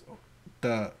hates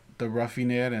the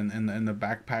roughing it and the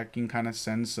backpacking kind of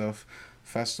sense of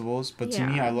festivals, but to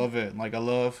me I love it. Like I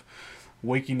love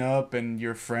waking up and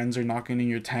your friends are knocking in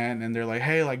your tent and they're like,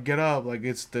 hey, like get up, like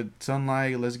it's the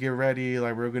sunlight, let's get ready,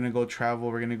 like we're gonna go travel,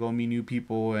 we're gonna go meet new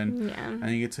people, and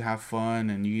you get to have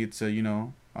fun and you get to, you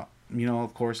know,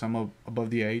 of course I'm above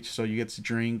the age, so you get to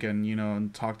drink and, you know,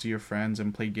 and talk to your friends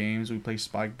and play games. We play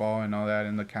spike ball and all that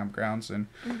in the campgrounds, and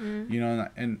you know,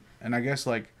 and I guess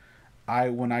like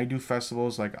when I do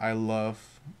festivals, like I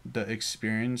love the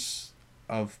experience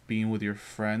of being with your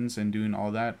friends and doing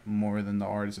all that more than the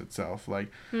artist itself.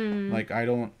 Like like I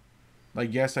don't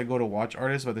like, yes, I go to watch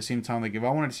artists, but at the same time, like, if I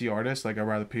wanted to see artists, like, I'd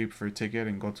rather pay for a ticket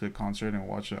and go to a concert and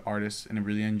watch the artist and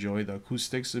really enjoy the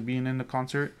acoustics of being in the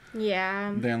concert.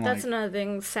 Yeah, Then, that's like, another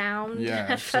thing. Sound yeah,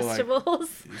 at so, like, festivals,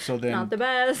 so then, not the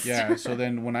best. yeah, so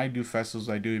then when I do festivals,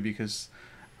 I do it because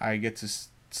I get to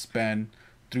spend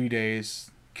 3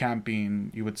 days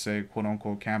camping, you would say, quote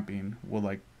unquote, camping with,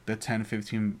 like, the 10,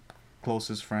 15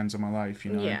 closest friends of my life,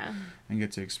 you know, Yeah. and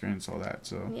get to experience all that.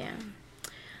 So, Yeah.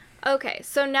 Okay,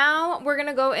 so now we're going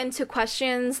to go into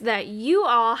questions that you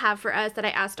all have for us that I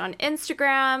asked on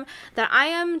Instagram that I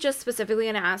am just specifically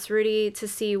going to ask Rudy to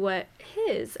see what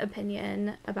his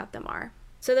opinion about them are.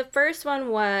 So the first one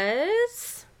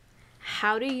was,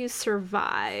 how do you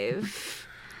survive?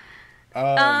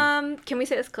 Can we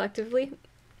say this collectively?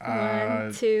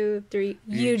 1, 2, 3.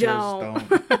 You don't.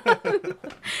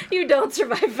 You don't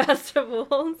survive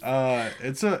festivals.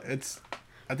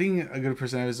 I think a good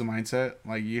percentage is a mindset.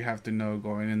 Like, you have to know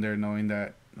going in there, knowing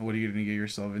that what are you going to get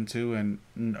yourself into, and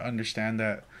understand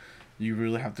that you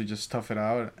really have to just tough it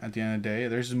out at the end of the day.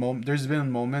 There's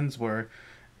been moments where,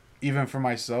 even for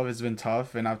myself, it's been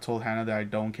tough, and I've told Hannah that I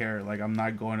don't care. Like, I'm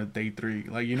not going to day 3.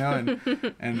 Like, you know,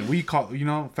 and we call, you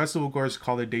know, festival goers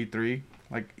call it day 3.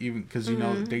 Like, even because, you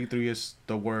know, day 3 is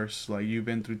the worst. Like, you've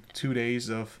been through 2 days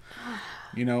of,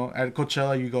 you know, at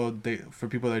Coachella, you go, for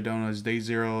people that don't know, it's day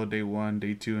 0, day 1,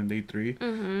 day 2, and day 3.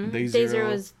 Mm-hmm. Day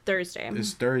 0 is Thursday.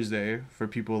 It's Thursday for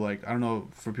people, like, I don't know,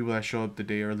 for people that show up the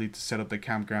day early to set up the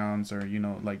campgrounds or, you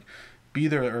know, like, be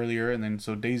there earlier. And then,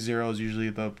 so day 0 is usually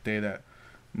the day that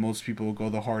most people go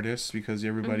the hardest because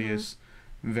everybody is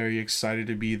very excited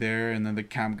to be there, and then the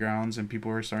campgrounds and people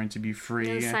are starting to be free.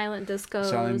 And silent disco.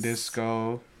 Silent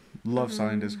disco. Love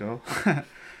silent disco.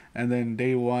 And then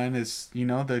day 1 is, you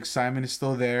know, the excitement is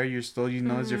still there. You're still, you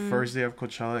know, it's your first day of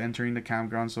Coachella, entering the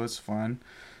campground, so it's fun.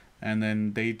 And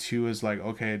then day 2 is like,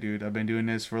 okay, dude, I've been doing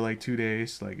this for like 2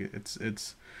 days. Like,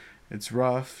 it's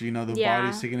rough, you know, the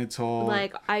body's taking a toll.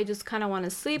 Like, I just kind of want to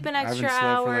sleep an extra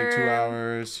hour. I haven't slept for like 2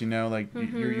 hours, you know, like,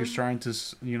 you're starting to,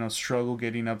 you know, struggle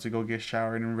getting up to go get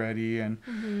showered and ready. And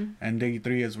day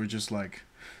 3 is we're just like,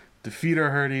 the feet are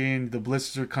hurting, the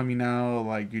blisters are coming out,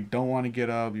 like, you don't want to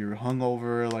get up, you're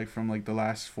hungover, like, from, like, the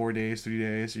last 4 days, 3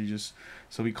 days, you just,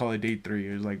 so we call it day 3.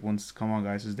 It's like, come on,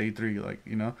 guys, it's day 3, like,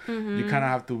 you know, you kind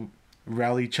of have to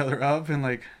rally each other up, and,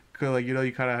 like, you know,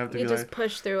 you kind of have to you just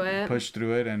push through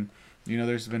it. And, you know,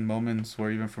 there's been moments where,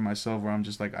 even for myself, where I'm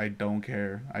just like, I don't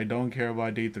care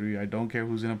about day 3, I don't care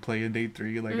who's gonna play in day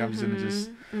 3, like, I'm just gonna just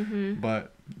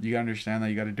but you gotta understand that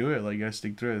you gotta do it, like, you gotta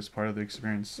stick through it. It's part of the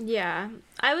experience. Yeah,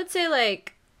 I would say,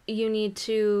 like, you need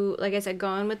to, like I said,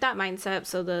 go in with that mindset,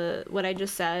 so what I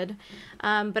just said,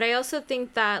 but I also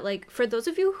think that, like, for those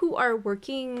of you who are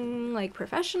working, like,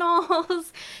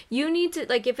 professionals, you need to,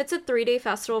 like, if it's a 3-day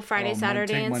festival, Friday,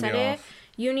 Saturday, and Sunday,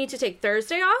 you need to take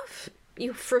Thursday off.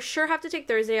 You for sure have to take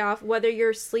Thursday off, whether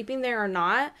you're sleeping there or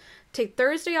not. Take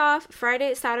Thursday off,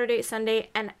 Friday, Saturday, Sunday,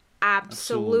 and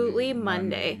absolutely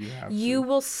Monday. You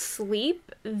will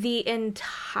sleep the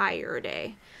entire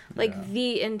day. Like,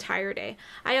 the entire day.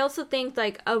 I also think,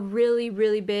 like, a really,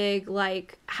 really big,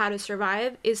 like, how to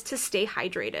survive is to stay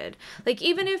hydrated. Like,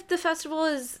 even if the festival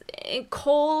is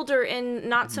cold or in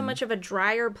not so much of a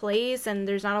drier place and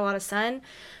there's not a lot of sun,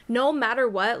 no matter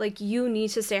what, like, you need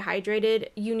to stay hydrated.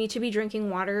 You need to be drinking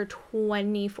water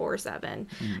 24/7.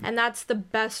 And that's the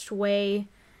best way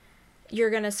you're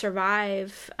going to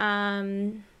survive.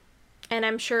 And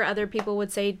I'm sure other people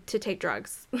would say to take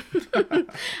drugs.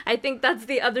 I think that's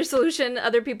the other solution.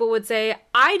 Other people would say,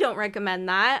 I don't recommend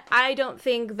that. I don't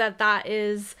think that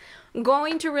is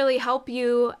going to really help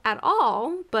you at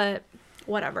all, but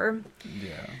whatever.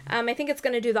 Yeah. I think it's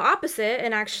going to do the opposite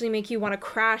and actually make you want to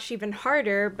crash even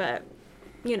harder, but,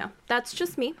 you know, that's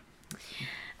just me.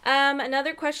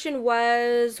 Another question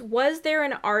was there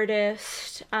an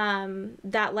artist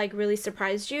that, like, really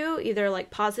surprised you, either,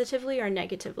 like, positively or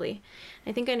negatively?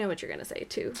 I think I know what you're gonna say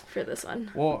too for this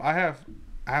one. Well, I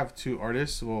have 2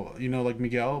 artists. Well, you know, like,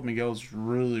 Miguel's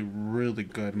really, really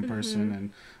good in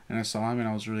person, and I saw him and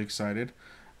I was really excited.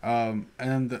 And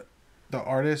then the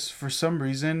artist, for some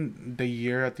reason, the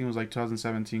year, I think it was like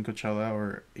 2017 Coachella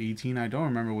or 18, I don't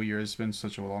remember what year, it's been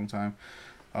such a long time.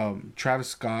 Travis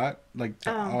Scott, like,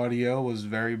 the audio was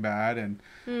very bad,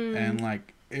 and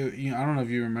like, it, you know, I don't know if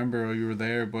you remember or you were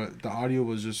there, but the audio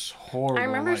was just horrible. I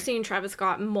remember, like, seeing Travis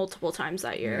Scott multiple times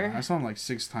that year. Yeah, I saw him like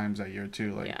 6 times that year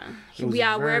too. Like,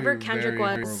 wherever Kendrick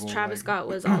was, horrible. Travis Scott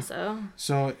was also.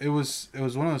 So it was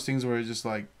one of those things where it's just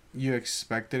like, you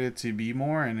expected it to be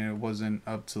more, and it wasn't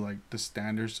up to, like, the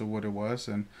standards of what it was.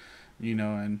 And, you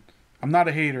know, and I'm not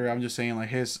a hater, I'm just saying, like,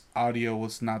 his audio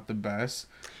was not the best.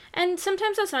 And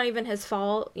sometimes that's not even his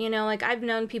fault, you know, like I've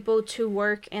known people to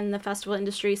work in the festival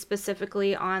industry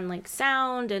specifically on like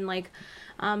sound and like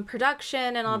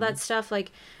production and all that stuff.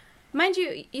 Like, mind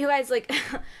you, you guys, like,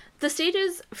 the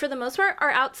stages for the most part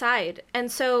are outside.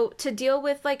 And so to deal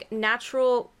with like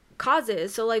natural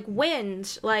causes, so like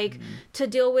wind, like to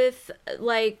deal with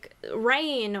like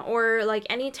rain or like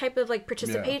any type of like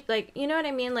participate, like, you know what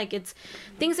I mean, like it's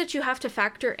things that you have to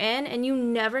factor in, and you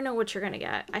never know what you're gonna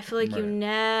get. I feel like you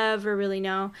never really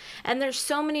know. And there's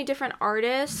so many different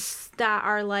artists that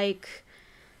are like,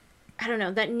 I don't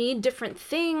know, that need different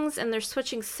things, and they're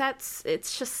switching sets.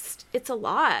 It's just, it's a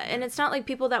lot. And it's not like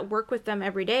people that work with them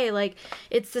every day. Like,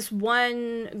 it's this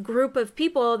one group of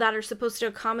people that are supposed to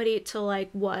accommodate to like,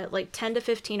 what, like 10 to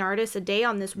 15 artists a day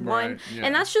on this one. Yeah.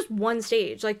 And that's just one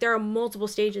stage. Like, there are multiple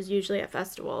stages usually at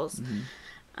festivals.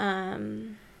 But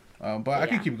I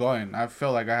can keep going. I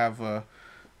feel like I have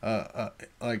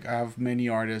like I have many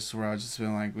artists where I just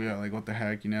feel like, yeah, like what the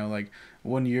heck, you know, like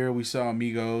one year we saw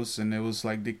Amigos, and it was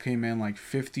like they came in like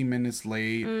 50 minutes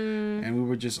late, and we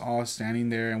were just all standing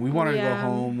there, and we wanted to go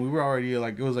home. We were already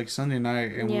like, it was like Sunday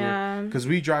night, and we were, because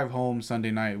we drive home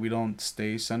Sunday night, we don't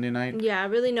stay Sunday night. Yeah,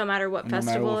 really, no matter what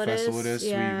festival it is.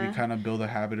 Yeah. We kind of build a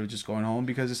habit of just going home,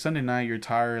 because it's Sunday night, you're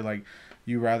tired, like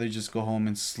you rather just go home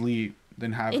and sleep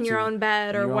than have in your own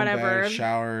bed or whatever,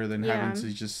 shower, than having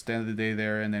to just spend the day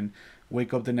there and then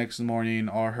wake up the next morning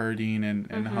all hurting and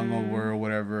hungover or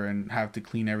whatever, and have to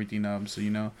clean everything up. So, you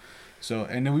know,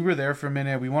 and then we were there for a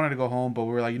minute. We wanted to go home, but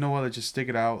we were like, you know what, let's just stick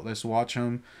it out, let's watch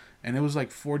them. And it was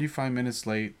like 45 minutes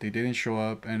late, they didn't show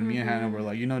up, and me and Hannah were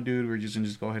like, you know, dude, we're just gonna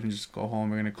go ahead and just go home,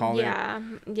 we're gonna call it.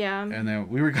 Yeah. And then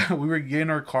we were getting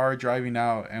our car driving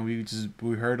out, and we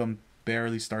heard them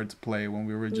barely start to play when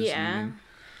we were just leaving.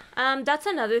 That's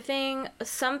another thing.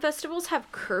 Some festivals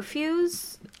have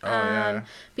curfews.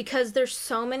 Because there's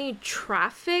so many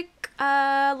traffic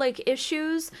like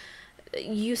issues.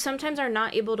 You sometimes are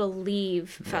not able to leave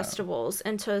festivals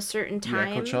until a certain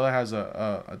time. Yeah, Coachella has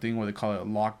a thing where they call it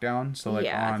lockdown. So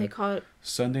like on they call it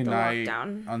Sunday night.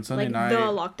 Lockdown. On Sunday like night. The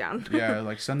lockdown. Yeah,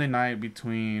 like Sunday night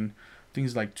between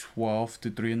things like 12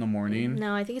 to 3 in the morning.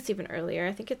 No, I think it's even earlier.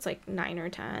 I think it's like 9 or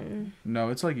 10. No,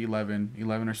 it's like 11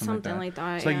 or something like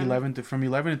that. It's like 11 from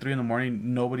 11 to 3 in the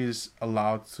morning, nobody's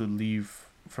allowed to leave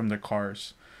from their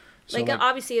cars. So like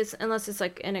obviously, it's unless it's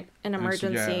like an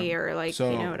emergency or like,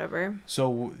 you know, whatever.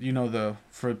 So, you know,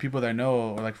 for people that know,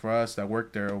 or like for us that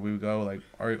work there, we go like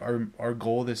our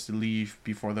goal is to leave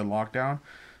before the lockdown.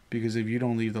 Because if you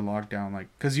don't leave the lockdown, like,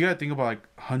 because you got to think about like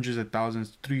hundreds of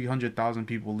thousands, 300,000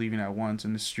 people leaving at once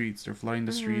in the streets. They're flooding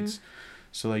the streets.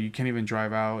 So like you can't even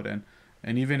drive out. And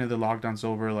even if the lockdown's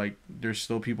over, like there's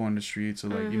still people in the streets. So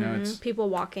like, you know, it's people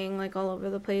walking like all over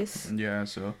the place. Yeah.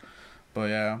 So, but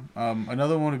yeah,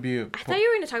 another one would be. I thought you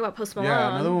were going to talk about Post Malone.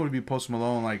 Yeah, another one would be Post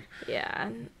Malone. Like,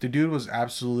 the dude was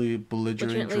absolutely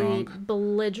belligerent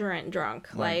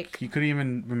drunk. Like he couldn't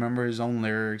even remember his own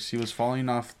lyrics. He was falling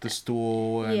off the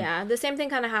stool. And the same thing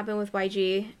kind of happened with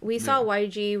YG. We saw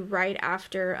YG right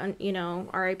after, you know,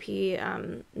 R.I.P.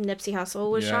 Nipsey Hussle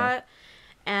was shot.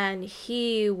 And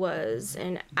he was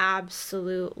an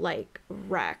absolute like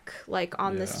wreck, like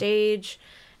on the stage.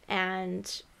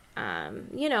 And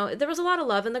you know, there was a lot of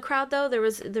love in the crowd, though. There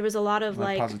was a lot of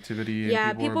like positivity.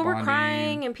 And people were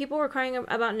crying, and people were crying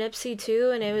about Nipsey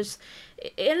too. And it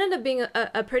ended up being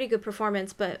a pretty good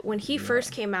performance. But when he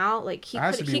first came out, like he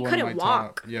couldn't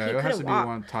walk. It has to be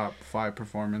one top 5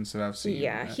 performance that I've seen.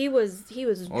 Yeah, he was.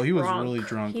 Oh, he was really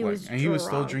drunk. He was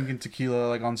still drinking tequila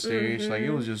like on stage. Like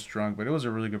it was just drunk, but it was a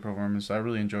really good performance. I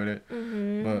really enjoyed it.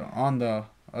 But on the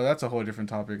that's a whole different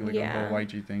topic, like a whole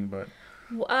YG thing. But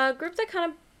a group that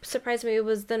kind of surprised me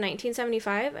was the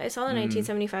 1975. I saw the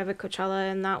 1975 at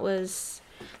Coachella, and that was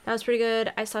pretty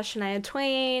good. I saw Shania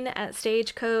Twain at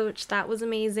Stagecoach. That was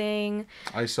amazing.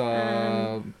 I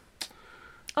saw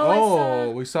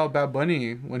we saw Bad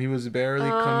Bunny when he was barely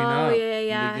coming up.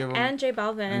 And J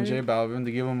Balvin.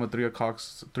 They give him a 3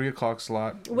 o'clock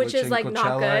slot, which is like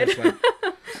not good.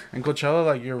 In Coachella,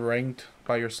 like you're ranked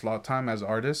by your slot time as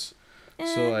artists.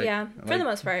 So like, for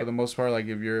the most part, like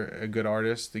if you're a good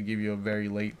artist, they give you a very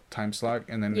late time slot,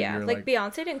 and then you're like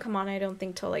Beyonce didn't come on, I don't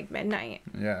think, till like midnight.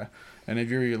 Yeah, and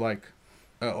if you're like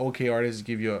an okay artist,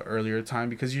 give you an earlier time,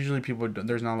 because usually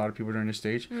there's not a lot of people during the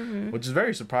stage, which is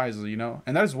very surprising, you know.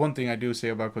 And that is one thing I do say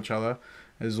about Coachella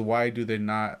is why do they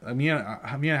not? Me and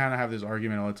Hannah have this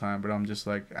argument all the time, but I'm just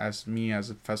like, as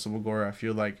a festival goer, I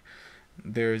feel like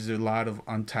there's a lot of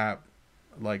untapped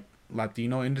like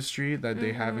Latino industry that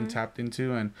they haven't tapped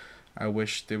into, and I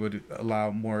wish they would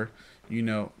allow more, you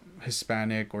know,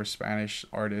 Hispanic or Spanish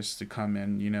artists to come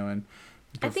in, you know, and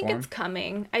I think it's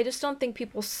coming. I just don't think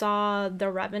people saw the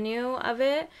revenue of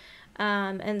it,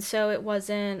 and so it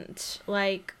wasn't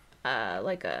like a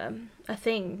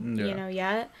thing,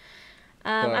 yet.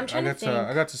 I'm trying to think.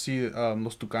 I got to see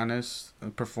Los Tucanes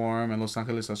perform and Los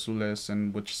Angeles Azules,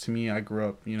 and which to me, I grew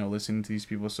up, listening to these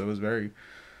people, so it was very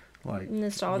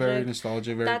nostalgic. Very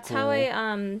nostalgic, very that's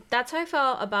cool. That's how I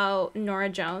felt about Nora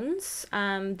Jones,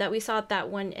 that we saw at that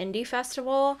one indie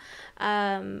festival.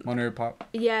 Monterey Pop.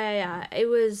 Yeah. It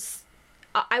was,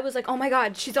 I was like, oh my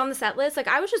god, she's on the set list. Like,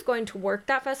 I was just going to work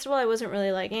that festival. I wasn't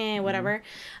really like, whatever.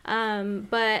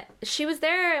 But she was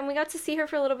there, and we got to see her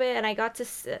for a little bit, and I got to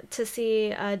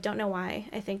see Don't Know Why.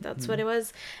 I think that's what it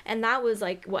was. And that was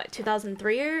like, what,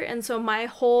 2003? And so my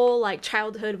whole like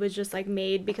childhood was just like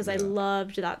made because I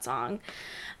loved that song.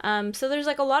 So there's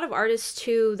like a lot of artists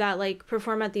too that like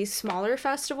perform at these smaller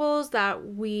festivals that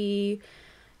we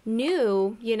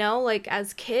knew, like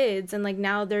as kids, and like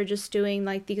now they're just doing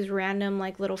like these random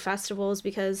like little festivals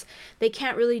because they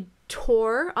can't really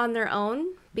tour on their own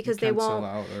because they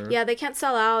won't they can't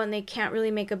sell out, and they can't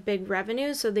really make a big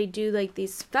revenue, so they do like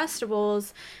these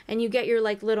festivals, and you get your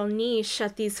like little niche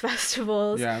at these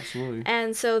festivals. Yeah, absolutely.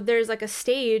 And so there's like a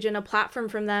stage and a platform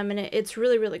from them, and it's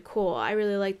really, really cool. I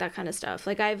really like that kind of stuff.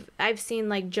 Like I've seen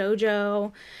like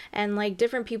JoJo and like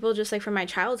different people just like from my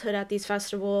childhood at these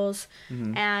festivals,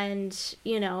 and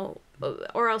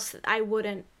or else I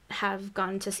wouldn't have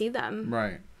gone to see them.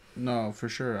 Right. No, for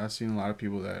sure. I've seen a lot of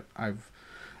people that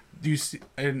you see,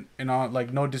 and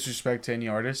like, no disrespect to any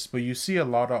artists, but you see a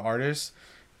lot of artists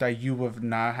that you have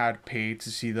not had paid to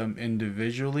see them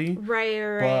individually.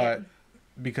 Right. But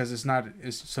because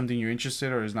it's something you're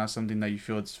interested, or it's not something that you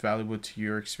feel it's valuable to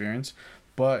your experience,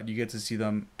 but you get to see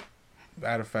them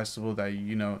at a festival that,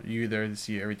 you're there to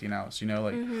see everything else.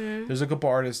 There's a couple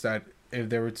artists that if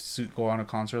they were to go on a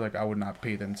concert, like, I would not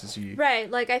pay them to see.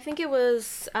 Right, like I think it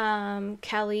was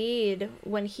Khalid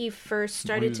when he first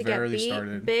started to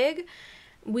get big.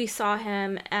 We saw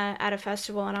him at a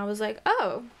festival, and I was like,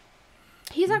 oh,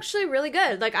 he's actually really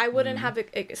good. Like, I wouldn't have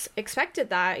expected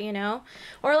that,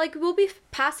 or like we'll be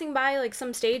passing by like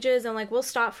some stages, and like we'll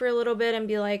stop for a little bit and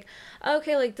be like,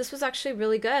 okay, like this was actually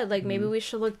really good, like maybe we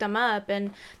should look them up.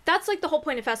 And that's like the whole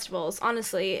point of festivals,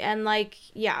 honestly. And like,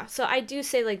 yeah, so I do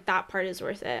say like that part is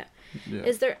worth it. Yeah.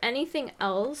 Is there anything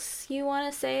else you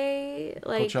want to say?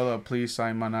 Like Coachella, please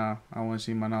sign Mana. I want to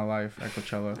see Mana live at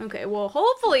Coachella. Okay, well,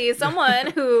 hopefully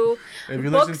someone who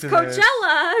books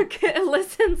Coachella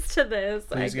listens to this.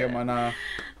 Please get Mana.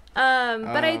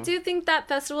 But I do think that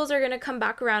festivals are going to come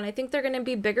back around. I think they're going to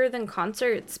be bigger than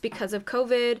concerts because of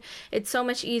COVID. It's so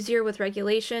much easier with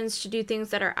regulations to do things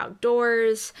that are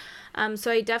outdoors.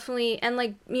 So I definitely, and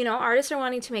like, artists are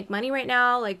wanting to make money right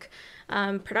now. Like,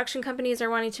 production companies are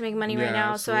wanting to make money right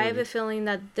now. Absolutely. So I have a feeling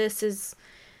that this is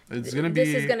going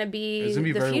to be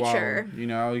the future.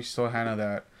 Wild. I always told Hannah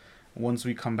that once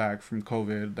we come back from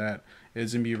COVID, that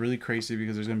it's going to be really crazy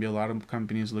because there's going to be a lot of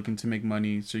companies looking to make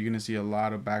money. So you're going to see a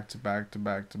lot of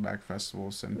back-to-back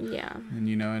festivals. And it's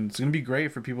going to be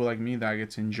great for people like me that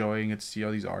get to enjoy and get to see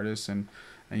all these artists and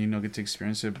get to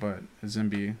experience it. But it's going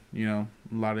to be, a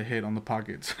lot of hit on the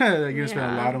pockets. You're going to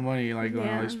spend a lot of money like going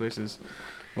to all these places.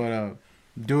 But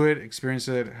do it, experience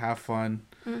it, have fun,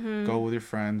 go with your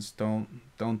friends. Don't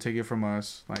take it from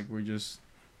us. Like, we're just,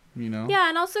 Yeah,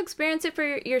 and also experience it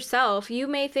for yourself. You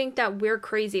may think that we're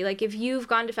crazy. Like, if you've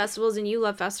gone to festivals and you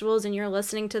love festivals and you're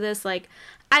listening to this, like,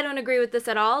 I don't agree with this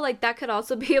at all. Like, that could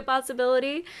also be a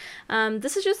possibility.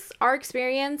 This is just our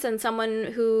experience and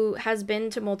someone who has been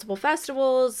to multiple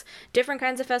festivals, different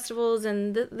kinds of festivals,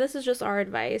 and this is just our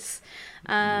advice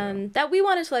that we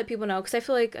wanted to let people know, because I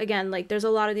feel like, again, like, there's a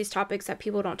lot of these topics that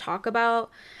people don't talk about.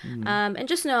 And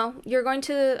just know, you're going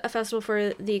to a festival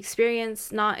for the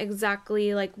experience, not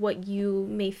exactly, like, what you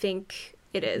may think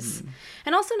it is.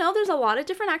 And also know there's a lot of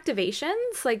different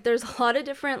activations. Like, there's a lot of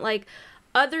different, like,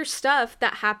 other stuff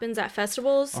that happens at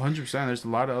festivals. 100%. There's a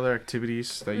lot of other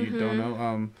activities that you don't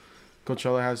know.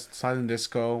 Coachella has silent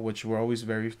disco, which we're always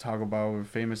very talk about. We're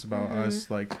famous about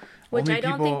us. Like, which I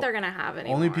don't think they're gonna have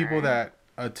anymore. Only people that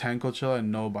attend Coachella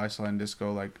know about silent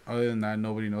disco. Like, other than that,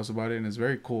 nobody knows about it, and it's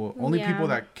very cool. Only people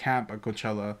that camp at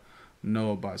Coachella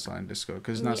know about silent disco,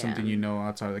 because it's not something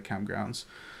outside of the campgrounds.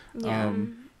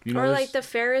 Or like the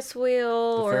Ferris wheel,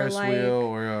 or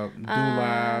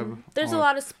Do-Lab. There's a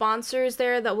lot of sponsors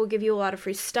there that will give you a lot of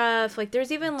free stuff. Like,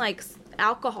 there's even like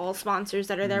alcohol sponsors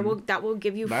that are there that will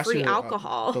give you free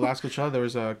alcohol. The last Coachella, there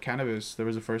was cannabis. There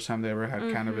was the first time they ever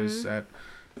had cannabis at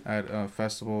at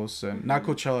festivals, and not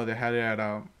Coachella. They had it at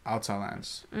Outside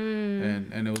Lands,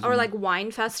 and it was or like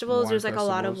wine festivals. There's like a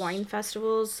lot of festivals. wine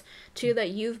festivals too that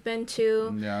you've been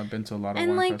to. Yeah, I've been to a lot of And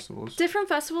wine like festivals. different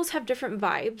festivals have different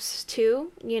vibes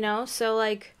too, you know? So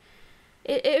like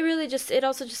it really just it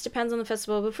also just depends on the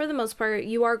festival, but for the most part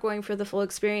you are going for the full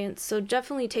experience. So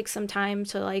definitely take some time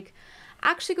to like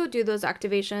actually go do those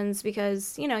activations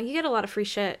because, you know, you get a lot of free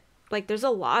shit. Like there's a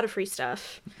lot of free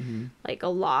stuff. Like a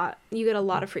lot. You get a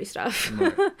lot of free stuff.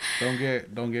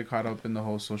 Right. Don't get caught up in the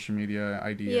whole social media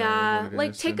idea. Yeah, of what it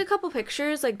like is, take and a couple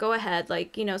pictures, like go ahead,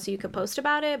 like, you know, so you could post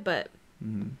about it, but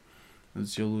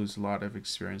you'll lose a lot of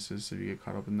experiences if you get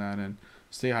caught up in that. And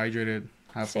stay hydrated.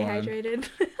 Have stay fun. hydrated.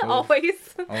 Go-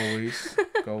 Always. Always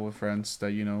go with friends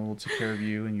that you know will take care of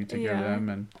you and you take care of Yeah. them.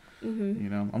 And you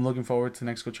know, I'm looking forward to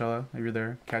next Coachella. If you're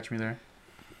there, catch me there.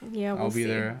 Yeah, we'll I'll be see.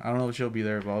 there. I don't know if she'll be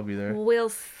there, but I'll be there. We'll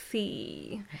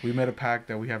see. We made a pact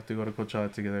that we have to go to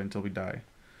Coachella together until we die.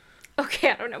 Okay,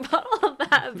 I don't know about all of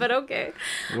that, but okay.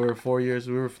 We were 4 years.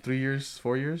 We were 3 years.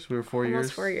 4 years. We were 4 years.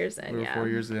 Almost 4 years in, We were yeah. 4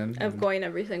 years in. Of going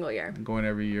every single year. Going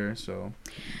every year. So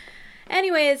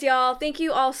Anyways, y'all, thank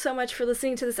you all so much for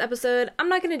listening to this episode. I'm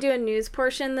not going to do a news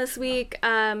portion this week,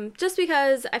 just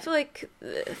because I feel like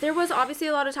there was obviously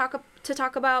a lot of to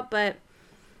talk about, but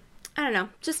I don't know,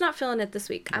 just not feeling it this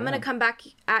week. I'm going to come back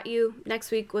at you next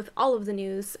week with all of the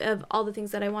news of all the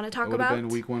things that I want to talk it would have about. been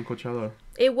week 1 Coachella.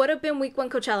 It would have been week 1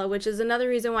 Coachella, which is another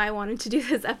reason why I wanted to do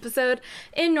this episode.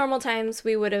 In normal times,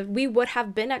 we would have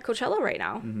been at Coachella right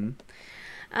now.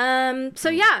 So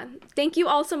yeah, thank you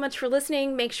all so much for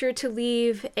listening. Make sure to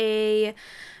leave a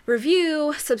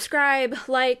review, subscribe,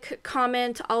 like,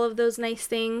 comment, all of those nice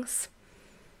things.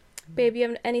 Babe, you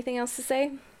have anything else to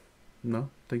say? No,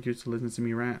 thank you for listening to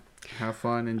me rant. Have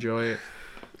fun, enjoy it.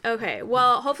 Okay,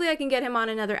 well, hopefully I can get him on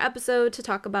another episode to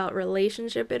talk about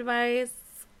relationship advice.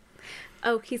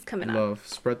 Oh, he's coming up. Love,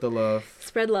 spread the love.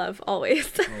 Spread love,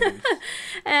 always. Always.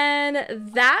 And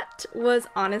that was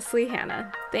Honestly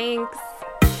Hannah. Thanks.